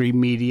mainstream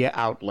media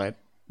outlet.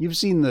 You've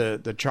seen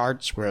the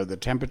charts where the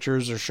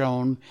temperatures are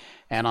shown,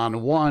 and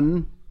on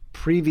one,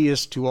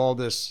 previous to all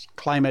this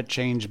climate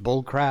change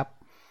bullcrap,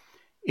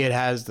 it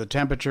has the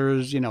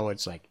temperatures,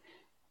 it's like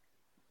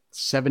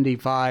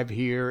 75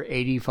 here,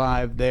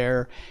 85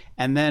 there.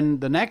 And then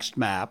the next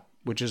map,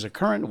 which is a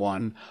current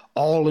one,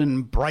 all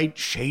in bright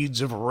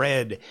shades of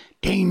red.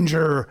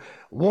 Danger,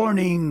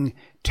 warning,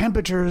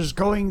 temperatures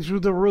going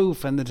through the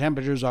roof. And the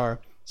temperatures are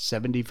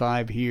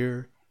 75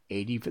 here,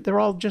 80. They're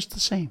all just the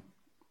same.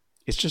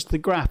 It's just the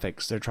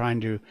graphics they're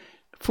trying to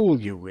fool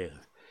you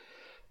with.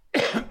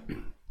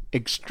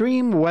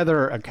 Extreme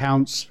weather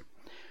accounts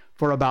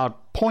for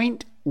about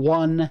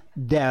 0.1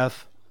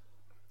 death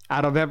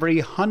out of every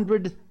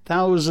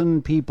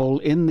 100,000 people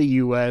in the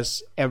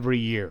U.S. every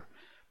year.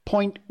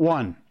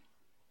 0.1.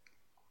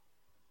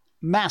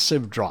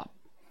 Massive drop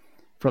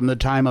from the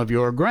time of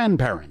your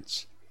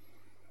grandparents.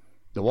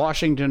 The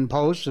Washington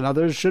Post and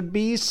others should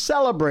be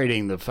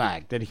celebrating the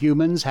fact that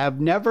humans have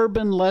never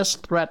been less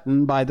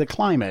threatened by the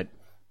climate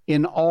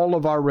in all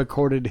of our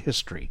recorded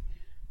history.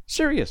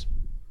 Serious.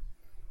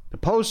 The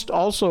Post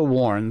also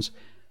warns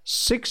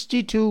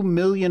 62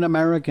 million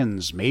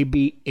Americans may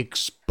be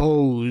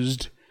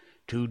exposed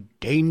to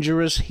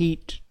dangerous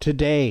heat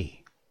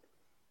today.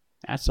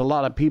 That's a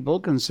lot of people,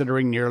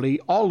 considering nearly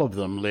all of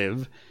them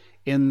live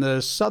in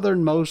the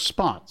southernmost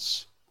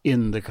spots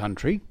in the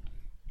country.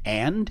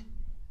 And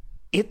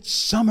it's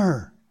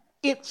summer.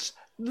 It's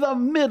the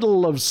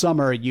middle of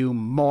summer, you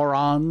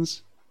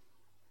morons.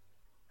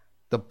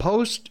 The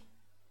Post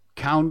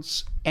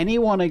counts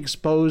anyone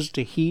exposed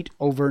to heat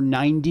over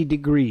 90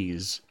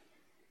 degrees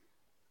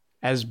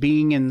as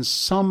being in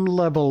some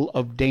level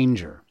of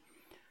danger.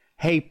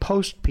 Hey,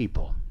 Post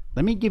people,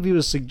 let me give you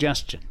a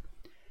suggestion.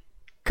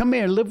 Come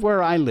here, live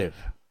where I live.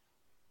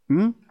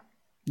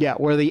 Yeah,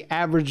 where the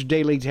average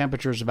daily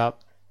temperature is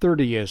about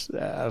 30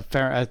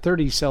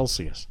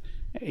 Celsius.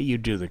 You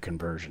do the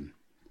conversion.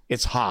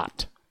 It's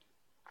hot.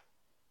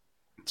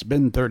 It's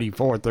been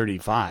 34,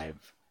 35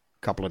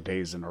 a couple of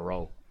days in a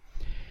row.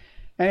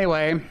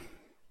 Anyway,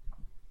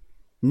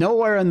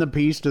 nowhere in the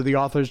piece do the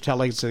authors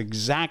tell us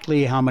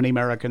exactly how many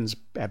Americans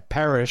have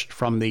perished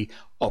from the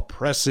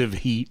oppressive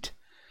heat.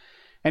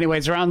 Anyway,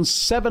 it's around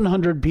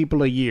 700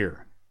 people a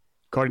year,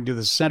 according to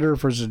the Center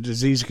for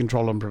Disease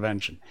Control and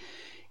Prevention.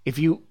 If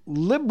you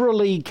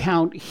liberally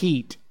count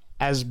heat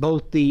as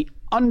both the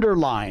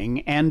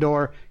underlying and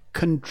or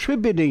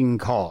contributing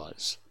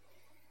cause,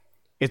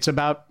 it's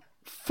about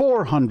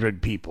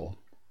 400 people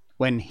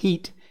when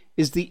heat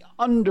is the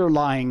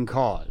underlying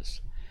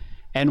cause.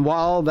 And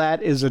while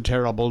that is a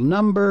terrible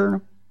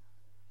number,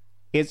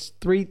 it's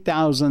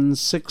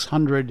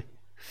 3,600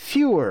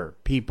 fewer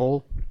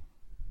people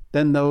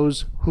than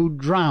those who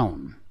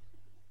drown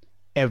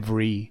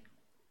every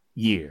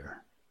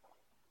year.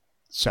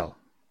 So,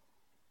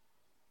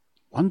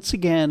 once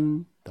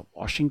again, the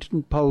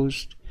Washington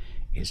Post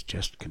is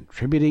just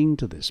contributing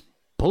to this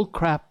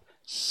bullcrap,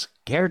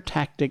 scare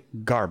tactic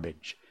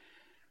garbage.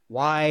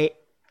 Why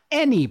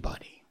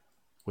anybody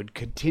would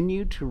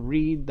continue to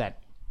read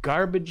that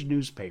garbage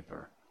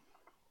newspaper,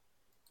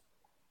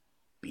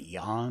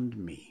 beyond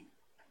me.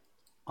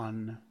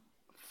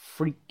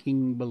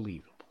 freaking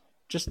believable.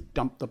 Just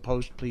dump the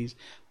post, please.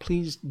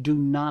 Please do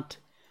not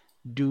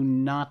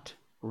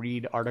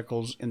read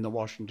articles in the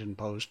Washington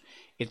Post.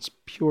 It's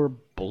pure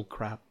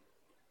bullcrap.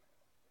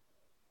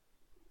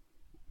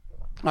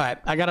 All right,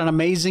 I got an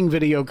amazing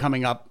video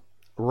coming up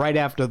right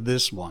after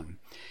this one.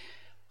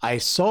 I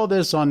saw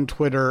this on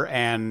Twitter,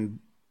 and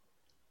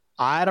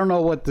I don't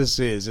know what this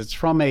is. It's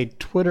from a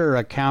Twitter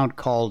account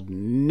called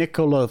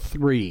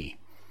Nicola3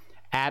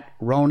 at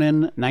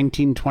Ronin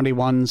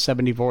 1921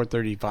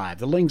 7435.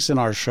 The link's in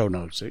our show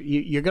notes.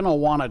 You're going to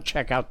want to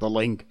check out the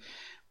link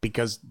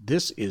because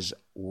this is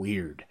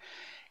weird.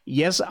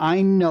 Yes,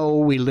 I know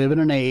we live in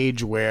an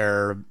age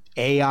where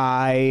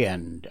AI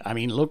and, I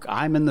mean, look,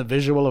 I'm in the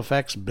visual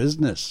effects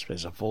business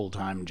as a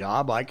full-time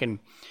job. I can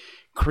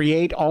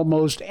create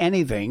almost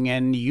anything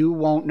and you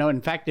won't know.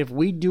 In fact, if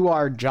we do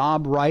our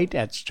job right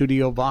at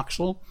Studio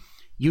Voxel,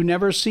 you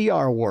never see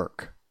our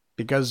work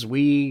because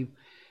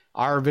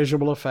our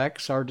visual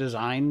effects are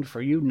designed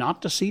for you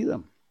not to see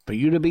them, for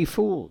you to be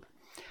fooled.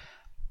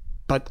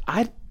 But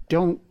I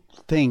don't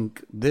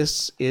think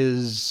this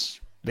is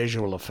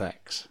visual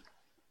effects.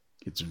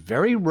 It's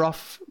very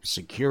rough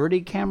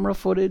security camera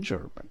footage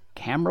or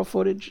camera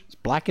footage. It's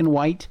black and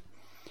white.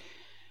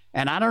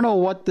 And I don't know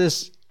what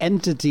this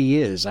entity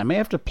is. I may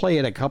have to play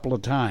it a couple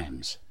of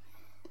times.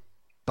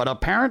 But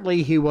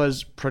apparently he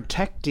was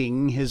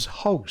protecting his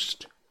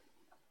host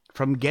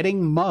from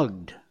getting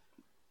mugged.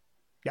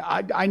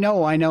 I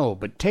know,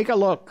 but take a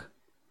look.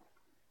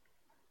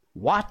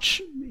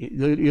 Watch.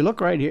 You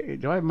look right here.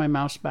 Do I have my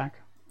mouse back?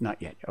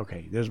 Not yet.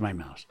 Okay, there's my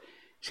mouse.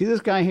 See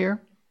this guy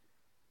here?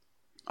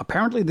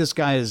 Apparently this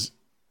guy is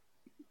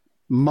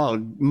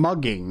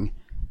mugging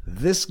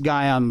this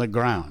guy on the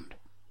ground.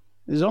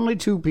 There's only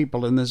 2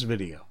 people in this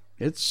video.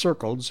 It's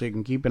circled so you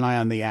can keep an eye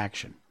on the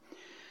action.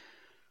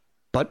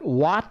 But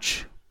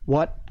watch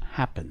what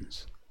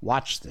happens.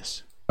 Watch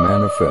this.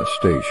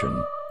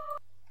 Manifestation.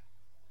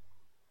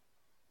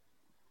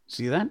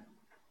 See that?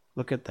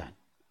 Look at that.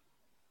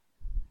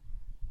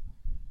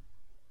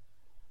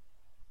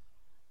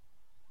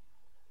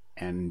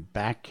 And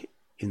back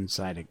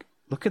inside.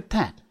 Look at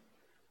that.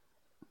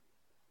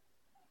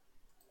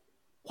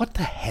 What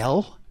the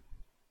hell?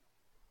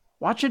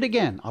 Watch it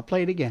again. I'll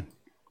play it again.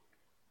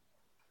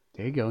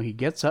 There you go. He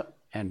gets up,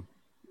 and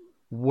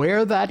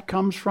where that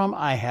comes from,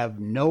 I have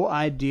no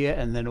idea.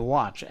 And then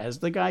watch. As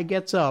the guy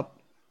gets up,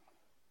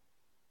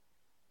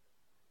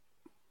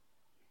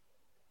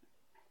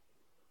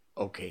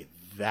 okay,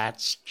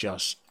 that's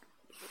just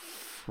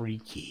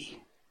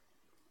freaky.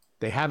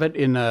 They have it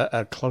in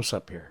a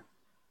close-up here.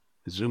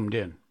 Zoomed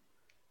in.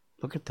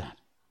 Look at that.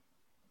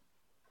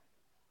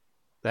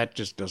 That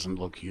just doesn't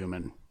look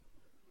human.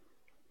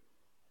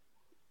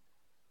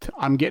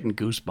 I'm getting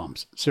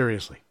goosebumps.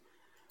 Seriously.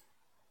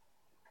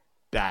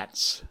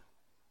 That's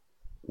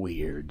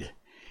weird.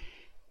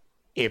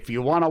 If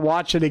you want to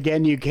watch it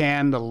again, you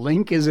can. The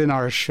link is in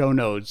our show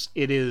notes.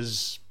 It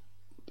is,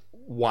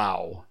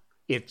 wow.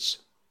 It's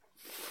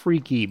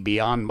freaky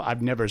beyond,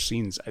 I've never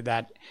seen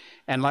that.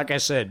 And like I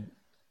said,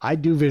 I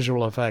do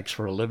visual effects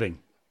for a living,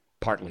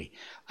 partly.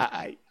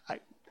 I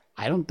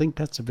don't think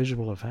that's a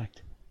visual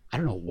effect. I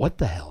don't know what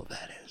the hell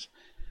that is.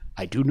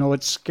 I do know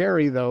it's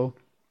scary, though.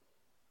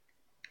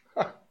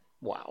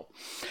 Wow.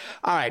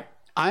 All right.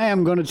 I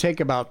am going to take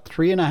about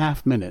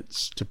 3.5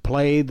 minutes to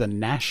play the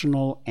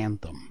national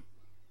anthem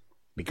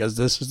because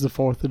this is the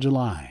 4th of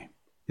July.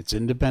 It's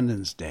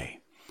Independence Day.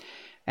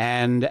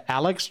 And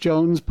Alex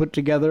Jones put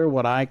together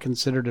what I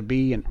consider to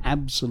be an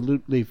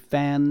absolutely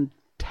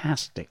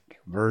fantastic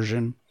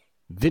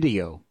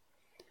video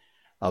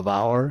of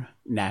our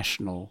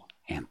national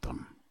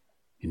anthem.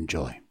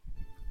 Enjoy.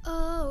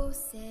 Oh,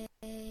 say,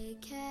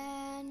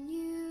 can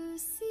you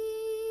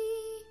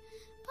see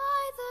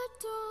by the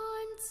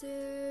dawn's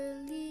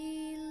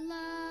early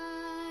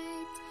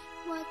light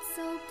what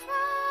so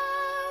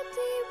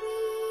proudly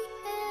we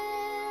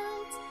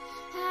hailed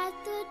at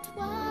the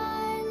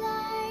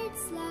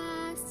twilight's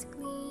last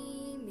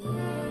gleaming?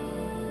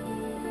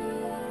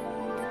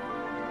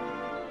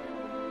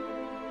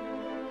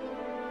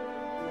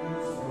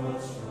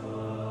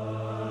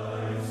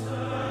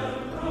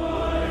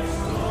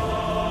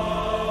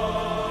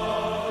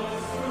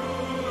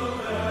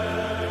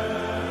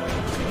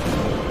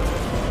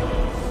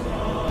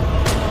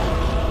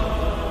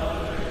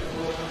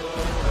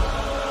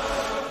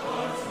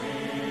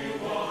 We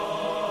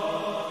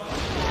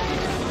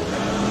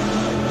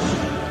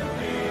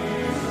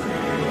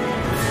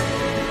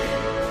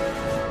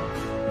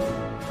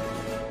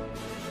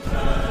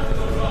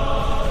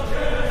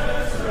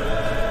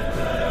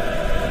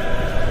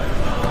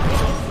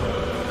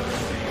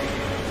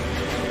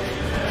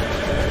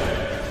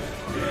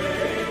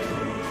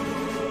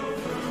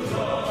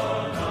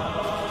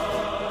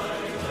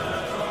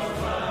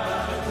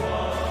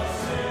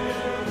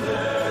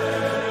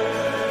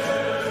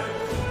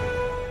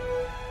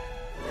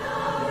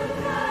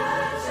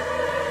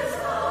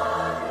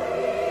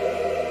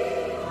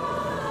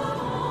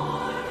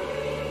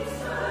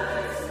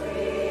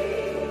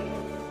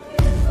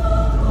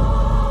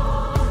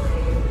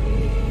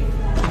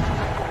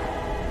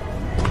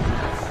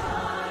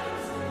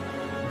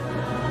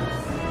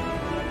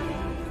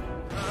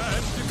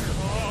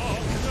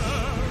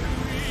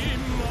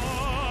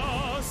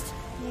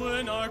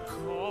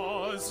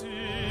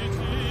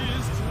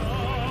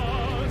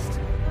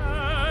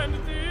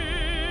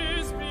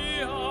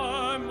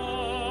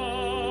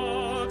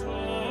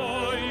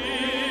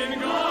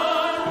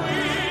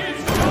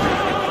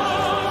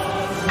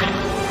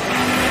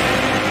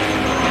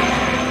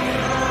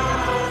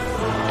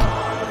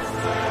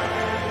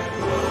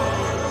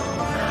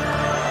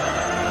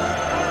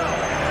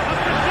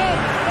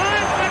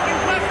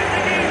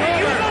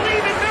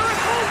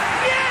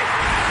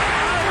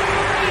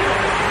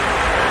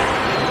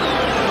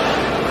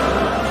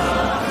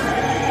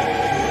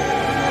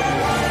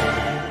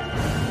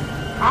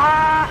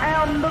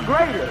the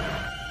greatest.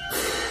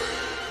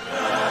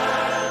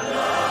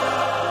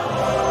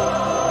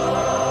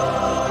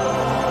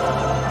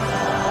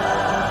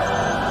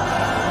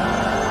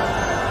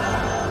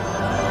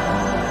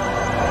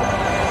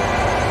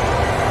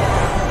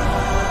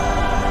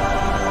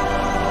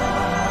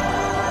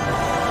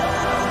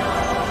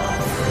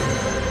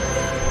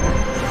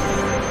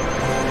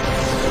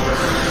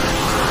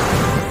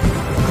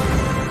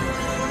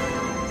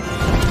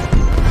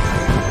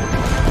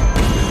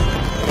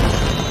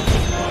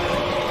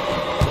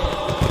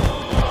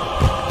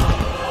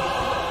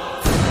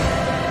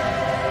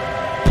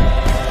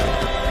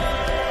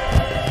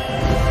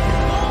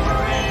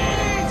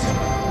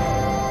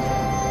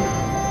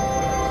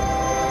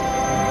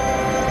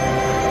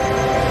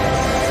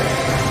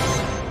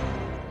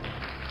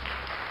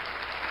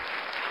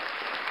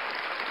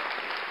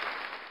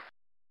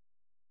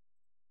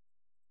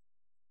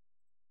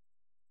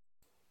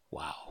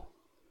 Wow.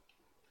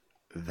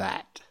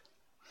 That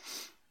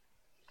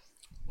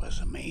was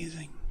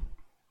amazing.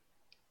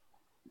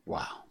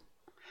 Wow.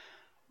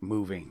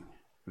 Moving.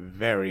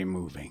 Very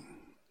moving.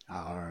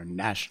 Our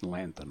national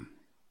anthem.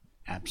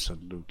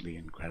 Absolutely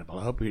incredible.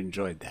 I hope you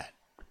enjoyed that.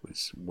 It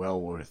was well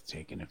worth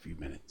taking a few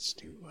minutes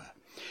to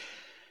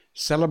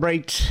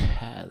celebrate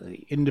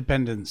the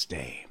Independence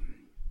Day.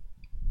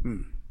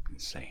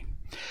 Insane.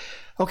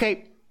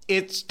 Okay.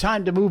 It's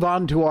time to move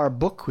on to our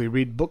book. We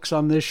read books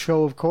on this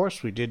show, of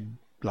course. We did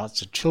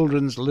lots of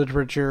children's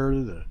literature,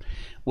 The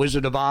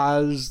Wizard of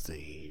Oz,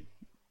 The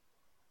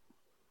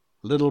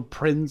Little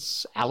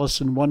Prince,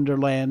 Alice in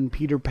Wonderland,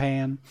 Peter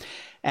Pan.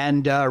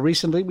 And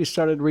recently we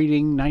started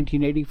reading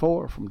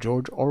 1984 from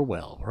George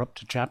Orwell. We're up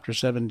to chapter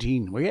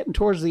 17. We're getting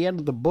towards the end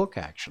of the book,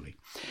 actually.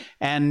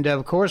 And,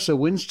 of course,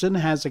 Winston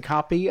has a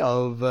copy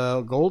of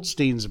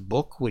Goldstein's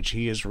book, which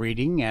he is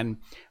reading, and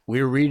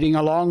we're reading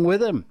along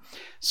with him.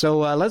 So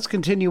let's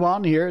continue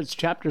on here. It's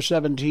chapter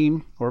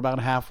 17. We're about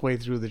halfway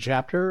through the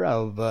chapter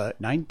of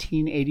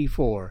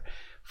 1984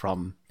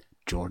 from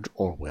George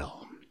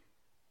Orwell.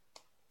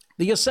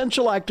 The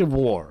essential act of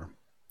war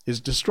is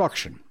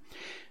destruction,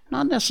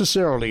 not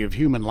necessarily of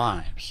human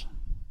lives,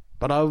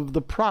 but of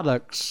the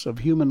products of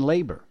human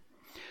labor.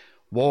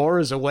 War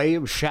is a way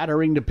of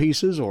shattering to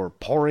pieces or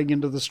pouring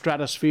into the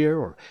stratosphere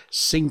or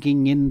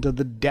sinking into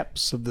the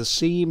depths of the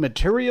sea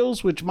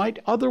materials which might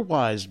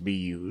otherwise be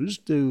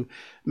used to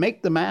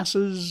make the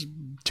masses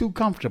too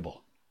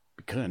comfortable,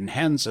 and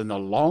hence, in the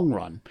long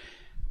run,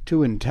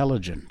 too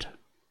intelligent.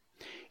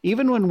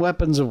 Even when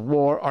weapons of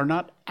war are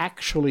not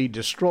actually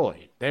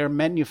destroyed, their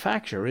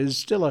manufacture is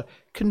still a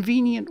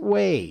convenient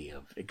way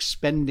of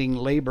expending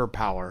labor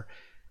power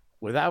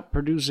without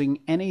producing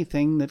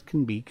anything that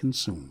can be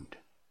consumed.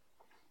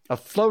 A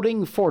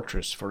floating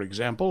fortress, for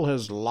example,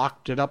 has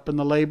locked it up in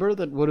the labor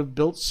that would have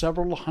built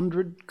several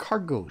hundred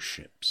cargo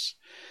ships.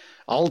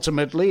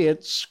 Ultimately,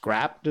 it's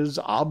scrapped as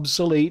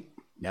obsolete,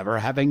 never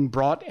having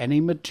brought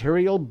any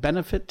material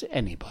benefit to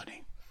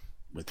anybody.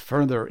 With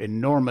further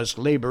enormous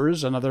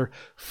labors, another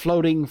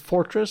floating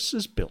fortress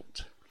is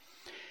built.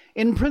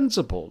 In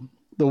principle,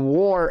 the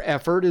war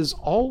effort is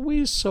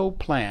always so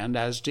planned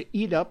as to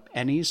eat up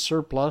any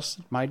surplus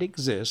that might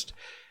exist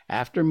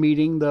after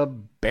meeting the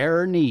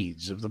bare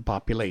needs of the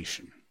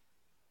population.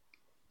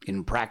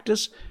 In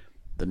practice,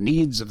 the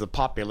needs of the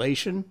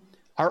population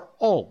are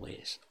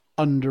always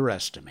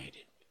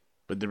underestimated,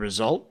 with the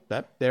result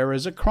that there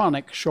is a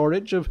chronic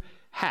shortage of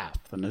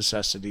half the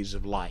necessities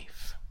of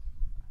life.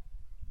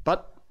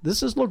 But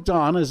this is looked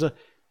on as an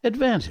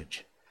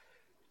advantage.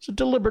 It's a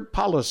deliberate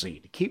policy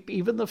to keep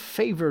even the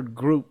favored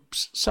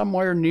groups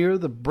somewhere near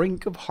the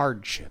brink of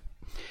hardship,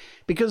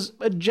 because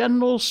a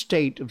general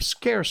state of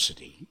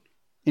scarcity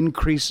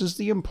increases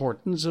the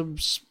importance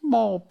of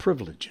small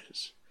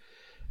privileges,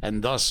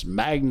 and thus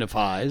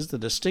magnifies the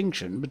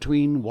distinction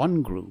between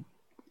one group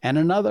and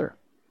another.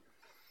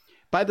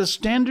 By the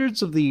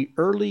standards of the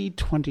early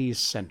 20th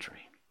century,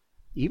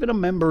 even a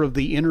member of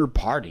the inner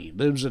party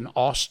lives an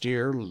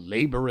austere,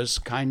 laborious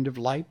kind of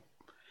life.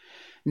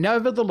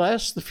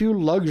 Nevertheless, the few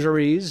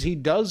luxuries he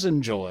does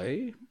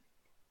enjoy,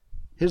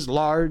 his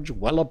large,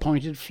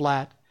 well-appointed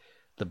flat,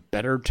 the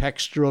better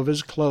texture of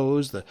his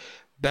clothes, the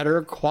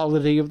better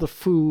quality of the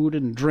food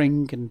and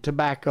drink and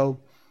tobacco,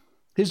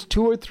 his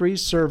 2 or 3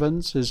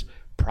 servants, his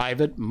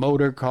private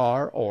motor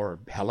car or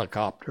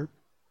helicopter,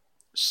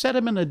 set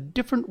him in a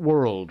different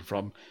world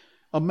from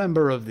a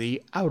member of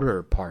the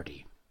outer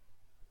party.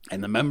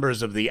 And the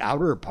members of the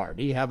outer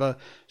party have a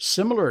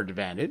similar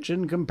advantage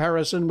in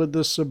comparison with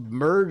the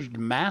submerged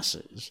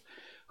masses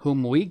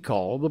whom we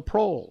call the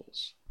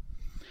proles.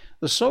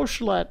 The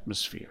social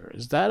atmosphere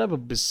is that of a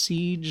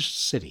besieged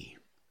city,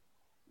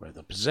 where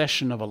the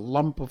possession of a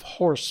lump of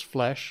horse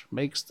flesh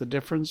makes the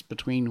difference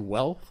between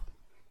wealth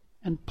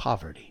and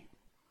poverty.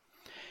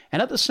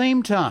 And at the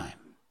same time,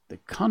 the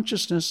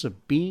consciousness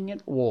of being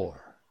at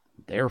war,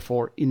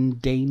 therefore in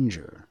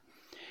danger,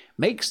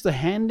 makes the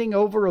handing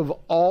over of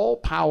all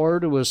power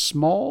to a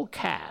small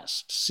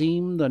caste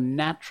seem the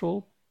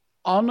natural,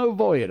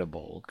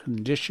 unavoidable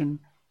condition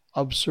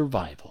of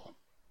survival.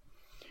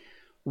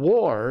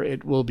 War,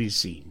 it will be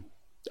seen,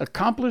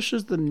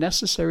 accomplishes the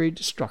necessary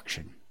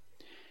destruction,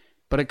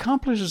 but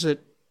accomplishes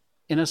it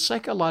in a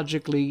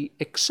psychologically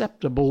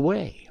acceptable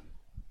way.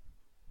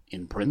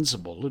 In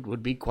principle, it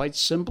would be quite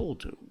simple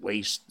to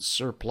waste the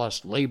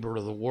surplus labor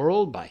of the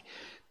world by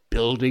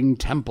building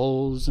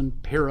temples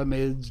and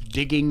pyramids,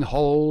 digging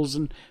holes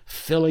and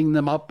filling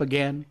them up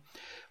again,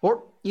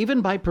 or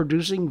even by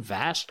producing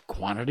vast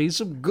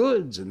quantities of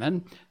goods and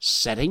then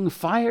setting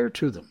fire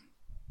to them.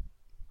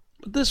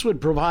 But this would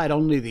provide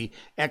only the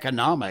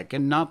economic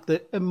and not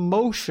the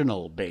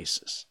emotional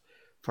basis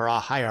for a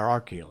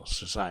hierarchical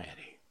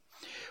society.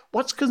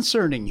 What's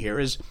concerning here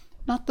is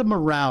not the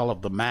morale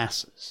of the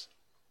masses,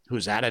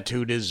 whose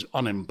attitude is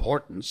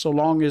unimportant so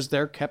long as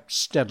they're kept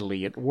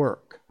steadily at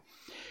work,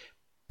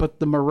 but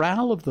the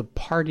morale of the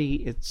party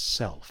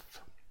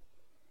itself.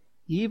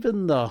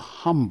 Even the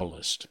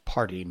humblest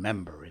party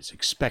member is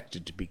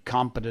expected to be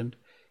competent,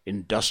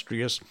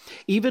 industrious,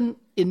 even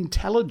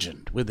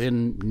intelligent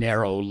within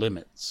narrow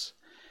limits.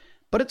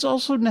 But it's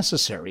also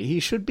necessary he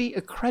should be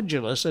a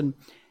credulous and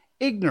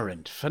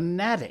ignorant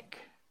fanatic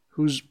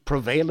whose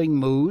prevailing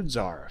moods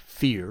are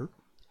fear,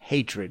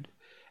 hatred,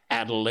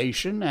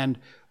 adulation, and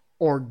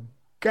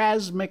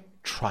orgasmic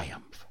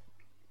triumph.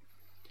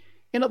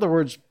 In other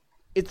words,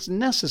 it's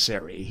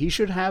necessary he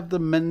should have the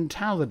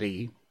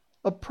mentality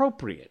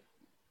appropriate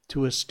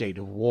to a state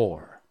of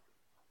war.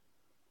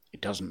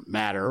 It doesn't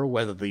matter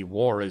whether the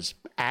war is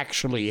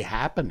actually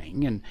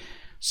happening, and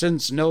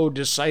since no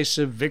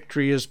decisive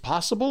victory is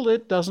possible,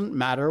 it doesn't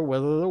matter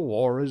whether the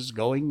war is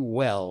going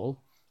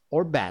well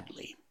or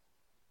badly.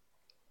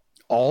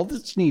 All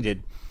that's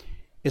needed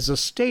is a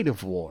state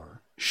of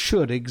war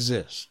should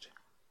exist.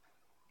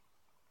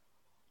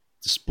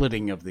 The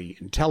splitting of the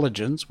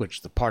intelligence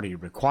which the party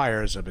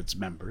requires of its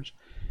members,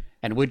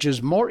 and which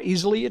is more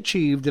easily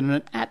achieved in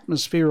an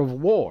atmosphere of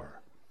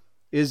war,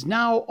 is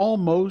now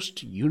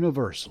almost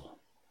universal.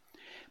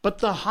 But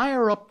the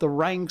higher up the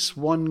ranks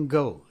one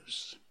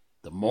goes,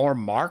 the more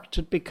marked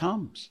it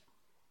becomes.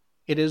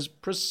 It is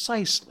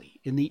precisely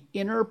in the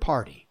inner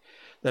party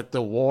that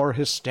the war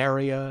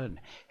hysteria and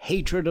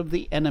hatred of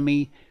the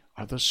enemy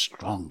are the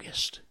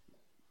strongest.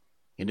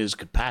 In his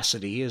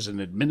capacity as an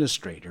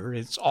administrator,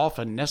 it's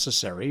often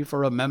necessary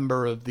for a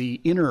member of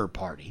the inner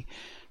party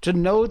to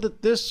know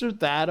that this or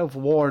that of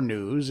war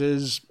news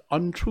is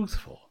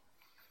untruthful,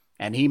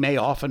 and he may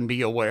often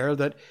be aware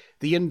that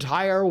the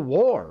entire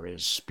war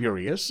is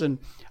spurious and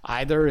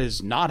either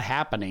is not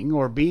happening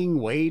or being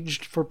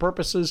waged for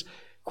purposes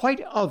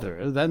quite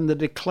other than the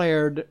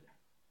declared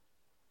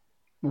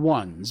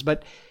ones.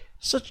 But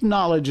such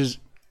knowledge is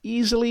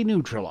easily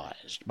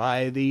neutralized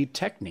by the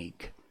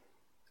technique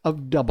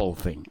of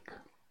doublethink.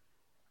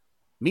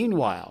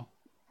 Meanwhile,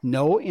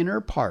 no inner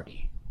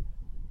party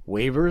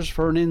wavers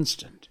for an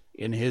instant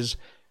in his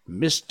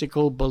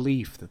mystical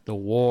belief that the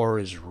war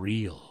is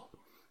real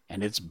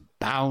and it's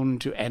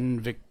bound to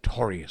end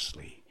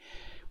victoriously,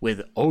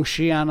 with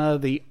Oceania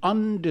the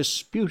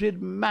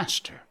undisputed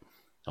master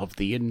of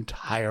the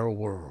entire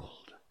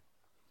world.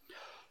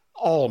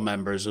 All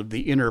members of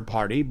the inner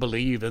party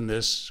believe in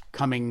this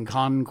coming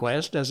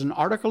conquest as an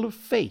article of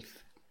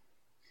faith.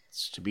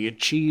 It's to be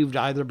achieved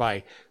either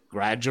by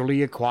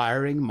gradually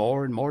acquiring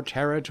more and more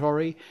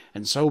territory,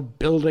 and so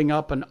building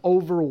up an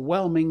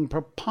overwhelming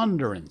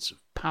preponderance of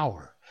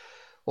power,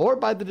 or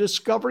by the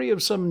discovery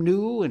of some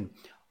new and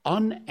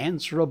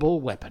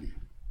unanswerable weapon.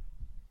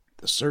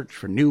 The search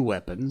for new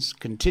weapons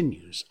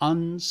continues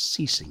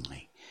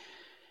unceasingly,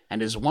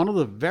 and is one of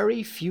the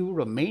very few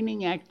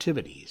remaining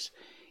activities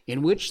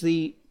in which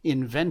the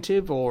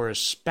inventive or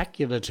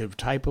speculative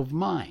type of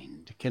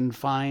mind can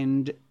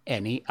find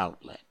any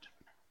outlet.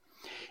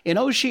 In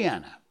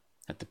Oceania,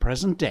 at the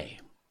present day,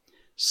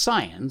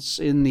 science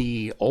in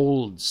the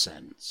old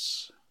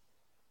sense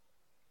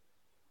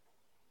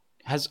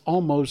has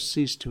almost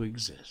ceased to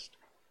exist.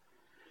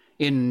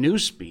 In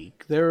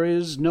Newspeak, there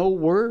is no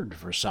word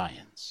for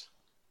science.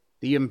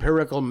 The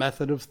empirical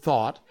method of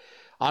thought,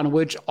 on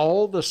which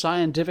all the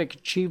scientific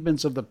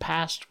achievements of the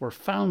past were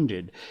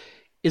founded,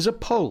 is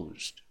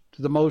opposed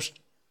to the most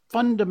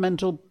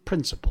fundamental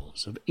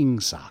principles of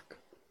Ingsoc.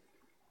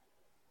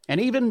 And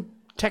even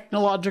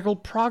technological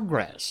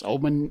progress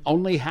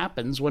only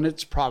happens when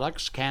its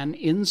products can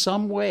in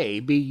some way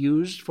be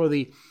used for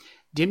the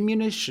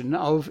diminution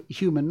of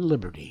human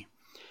liberty.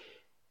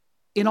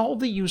 In all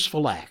the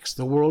useful acts,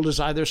 the world is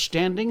either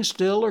standing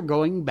still or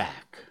going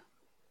back.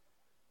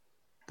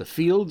 The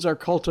fields are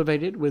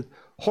cultivated with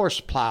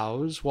horse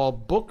plows, while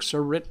books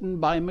are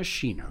written by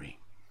machinery.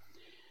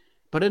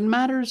 But in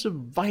matters of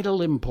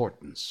vital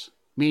importance,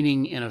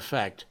 meaning, in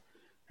effect,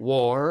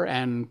 war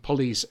and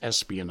police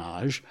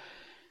espionage,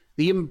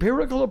 the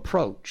empirical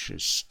approach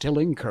is still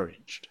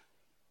encouraged,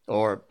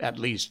 or at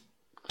least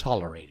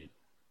tolerated.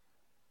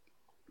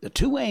 The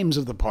two aims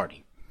of the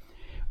party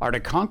are to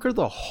conquer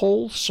the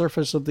whole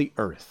surface of the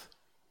earth,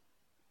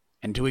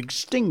 and to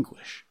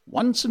extinguish,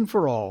 once and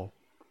for all,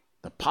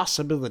 the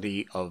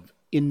possibility of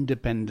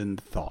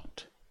independent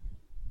thought.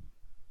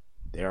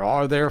 There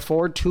are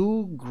therefore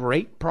two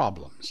great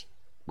problems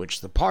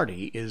which the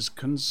party is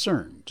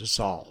concerned to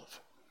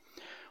solve.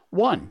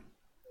 One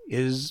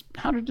is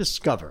how to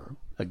discover,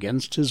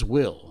 against his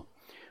will,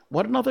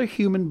 what another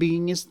human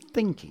being is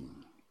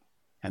thinking,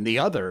 and the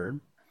other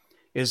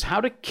is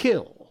how to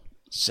kill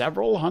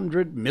several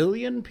 100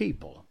 million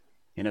people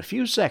in a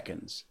few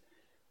seconds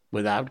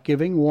without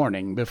giving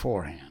warning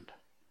beforehand.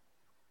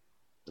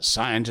 The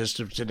scientist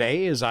of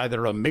today is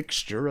either a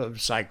mixture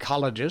of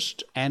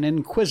psychologist and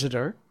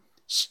inquisitor,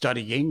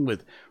 studying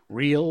with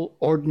real,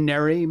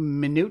 ordinary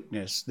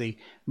minuteness the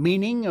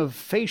meaning of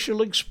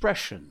facial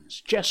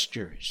expressions,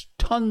 gestures,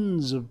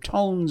 tons of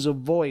tones of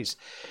voice,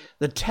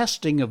 the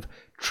testing of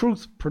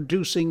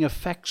truth-producing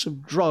effects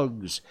of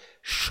drugs,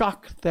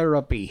 shock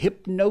therapy,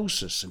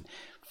 hypnosis, and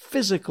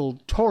physical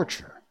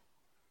torture.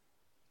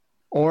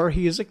 Or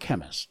he is a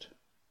chemist,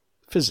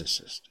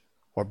 physicist,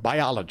 or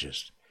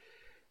biologist,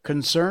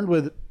 concerned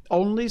with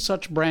only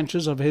such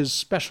branches of his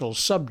special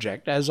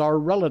subject as are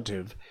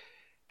relative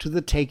to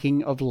the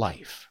taking of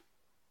life.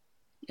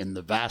 In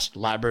the vast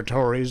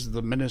laboratories of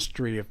the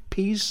Ministry of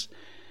Peace,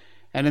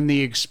 and in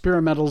the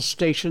experimental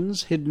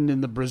stations hidden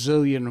in the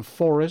Brazilian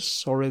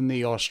forests or in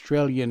the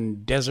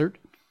Australian desert,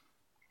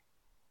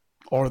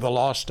 or the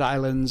lost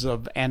islands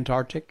of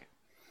Antarctic,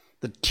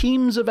 the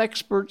teams of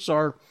experts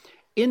are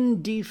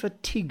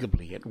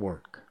indefatigably at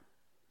work.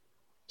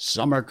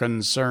 Some are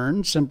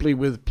concerned simply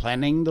with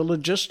planning the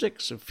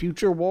logistics of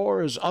future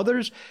wars.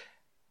 Others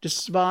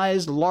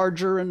devise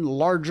larger and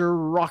larger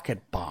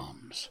rocket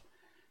bombs,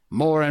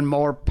 more and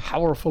more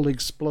powerful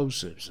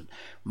explosives,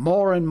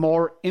 and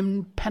more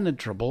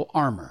impenetrable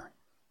armor,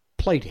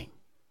 plating.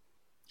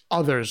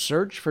 Others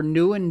search for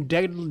new and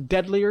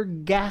deadlier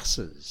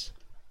gases,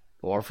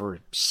 or for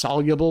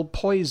soluble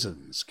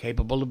poisons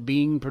capable of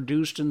being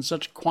produced in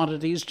such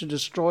quantities to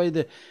destroy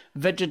the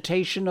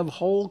vegetation of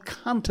whole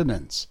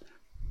continents,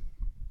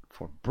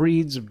 for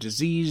breeds of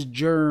diseased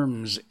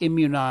germs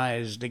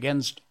immunized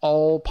against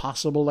all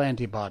possible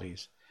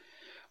antibodies.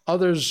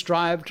 Others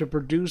strive to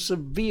produce a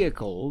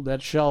vehicle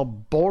that shall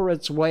bore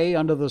its way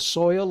under the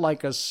soil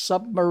like a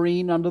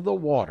submarine under the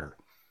water,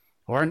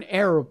 or an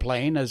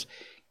aeroplane as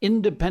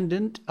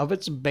independent of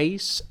its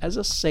base as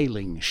a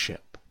sailing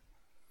ship.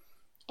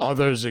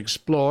 Others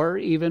explore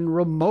even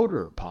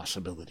remoter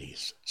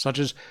possibilities, such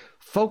as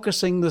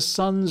focusing the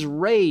sun's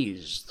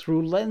rays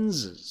through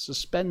lenses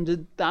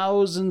suspended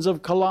thousands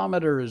of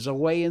kilometers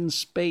away in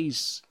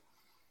space,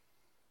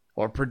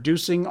 or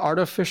producing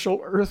artificial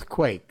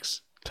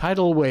earthquakes,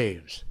 tidal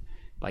waves,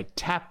 by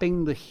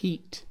tapping the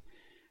heat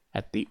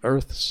at the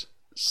Earth's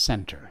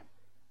center.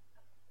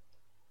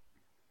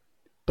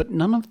 But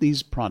none of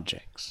these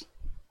projects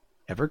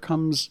ever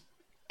comes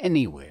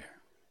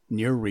anywhere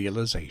near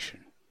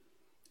realization,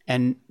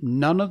 and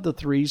none of the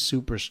three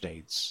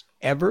superstates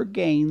ever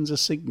gains a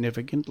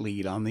significant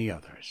lead on the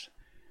others.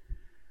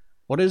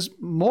 What is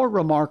more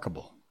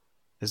remarkable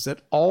is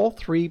that all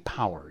three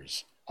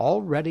powers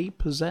already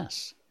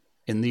possess,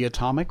 in the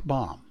atomic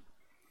bomb,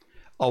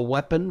 a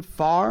weapon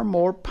far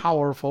more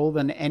powerful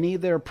than any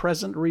their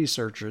present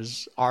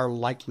researchers are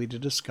likely to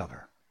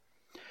discover.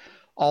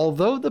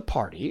 Although the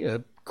party,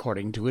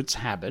 according to its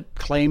habit,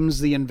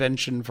 claims the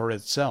invention for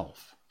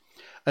itself,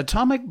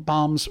 atomic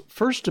bombs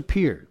first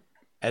appeared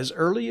as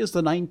early as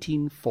the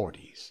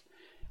 1940s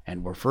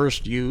and were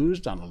first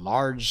used on a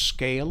large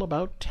scale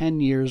about 10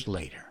 years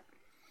later.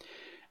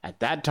 At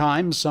that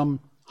time,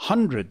 some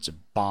hundreds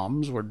of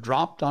bombs were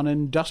dropped on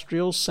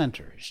industrial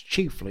centers,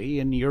 chiefly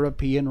in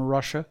European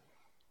Russia,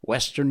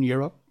 Western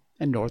Europe,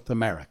 and North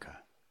America.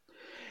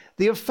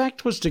 The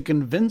effect was to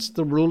convince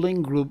the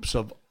ruling groups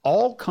of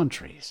all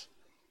countries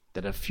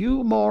that a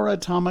few more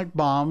atomic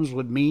bombs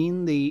would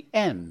mean the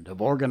end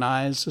of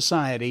organized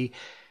society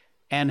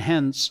and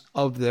hence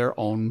of their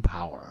own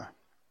power.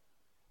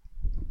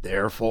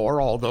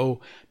 Therefore,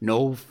 although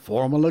no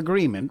formal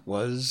agreement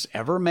was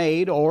ever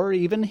made or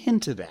even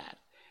hinted at,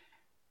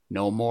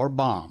 no more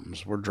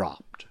bombs were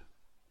dropped.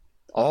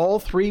 All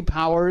three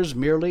powers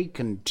merely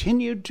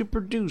continued to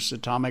produce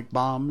atomic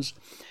bombs,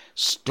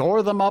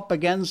 store them up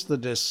against the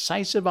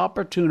decisive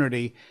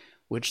opportunity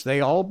which they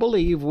all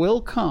believe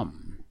will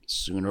come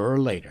sooner or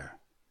later.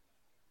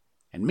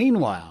 And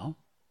meanwhile,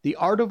 the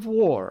art of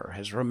war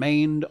has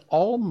remained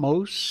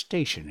almost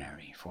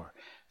stationary for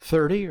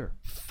 30 or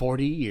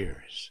 40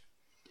 years.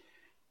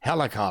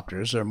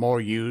 Helicopters are more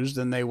used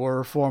than they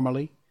were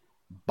formerly.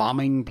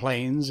 Bombing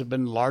planes have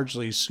been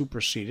largely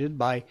superseded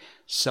by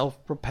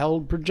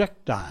self-propelled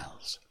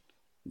projectiles.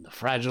 The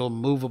fragile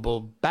movable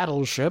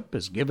battleship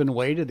has given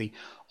way to the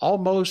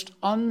almost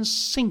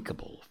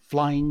unsinkable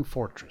flying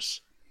fortress.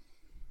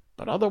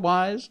 But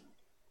otherwise,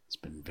 it's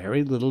been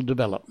very little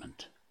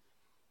development.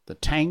 The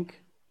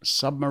tank, the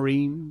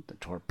submarine, the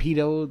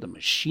torpedo, the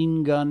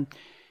machine gun,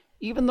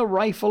 even the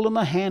rifle and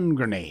the hand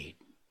grenade,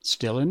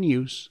 still in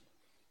use,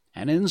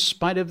 and in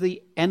spite of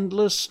the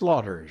endless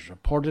slaughters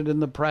reported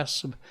in the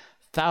press of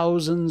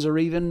thousands or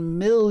even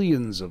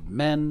millions of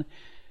men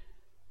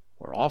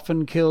were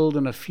often killed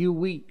in a few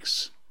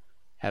weeks,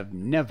 have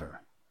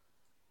never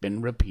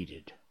been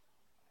repeated.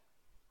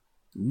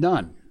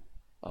 None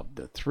of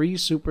the three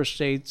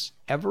superstates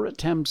ever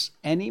attempts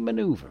any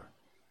maneuver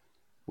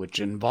which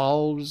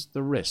involves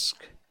the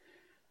risk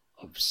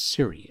of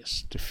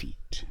serious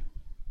defeat.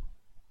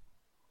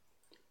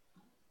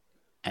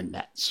 And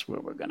that's where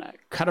we're going to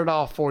cut it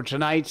off for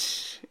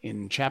tonight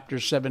in chapter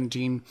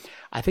 17.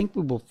 I think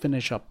we will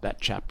finish up that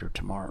chapter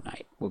tomorrow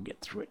night. We'll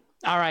get through it.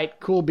 All right,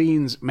 cool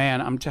beans.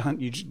 Man, I'm telling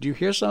you, do you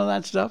hear some of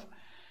that stuff?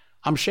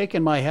 I'm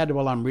shaking my head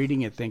while I'm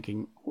reading it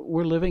thinking,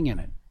 we're living in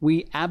it.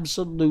 We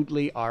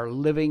absolutely are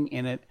living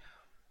in it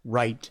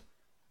right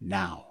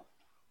now.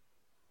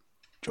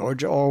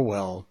 George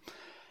Orwell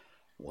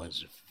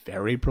was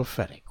very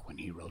prophetic when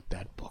he wrote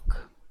that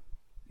book.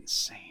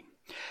 Insane.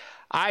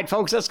 All right,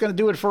 folks, that's going to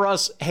do it for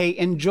us. Hey,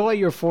 enjoy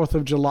your 4th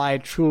of July.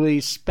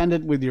 Truly spend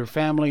it with your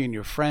family and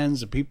your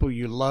friends, the people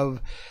you love,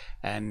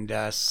 and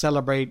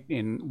celebrate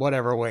in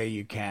whatever way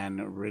you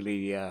can.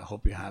 Really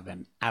hope you have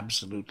an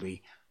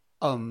absolutely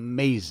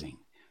amazing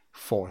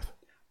 4th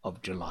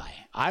of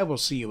July. I will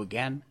see you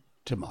again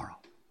tomorrow.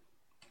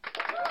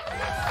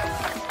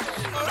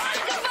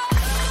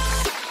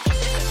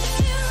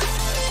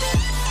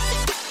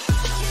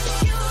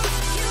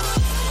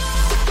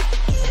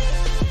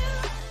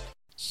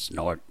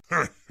 Snort.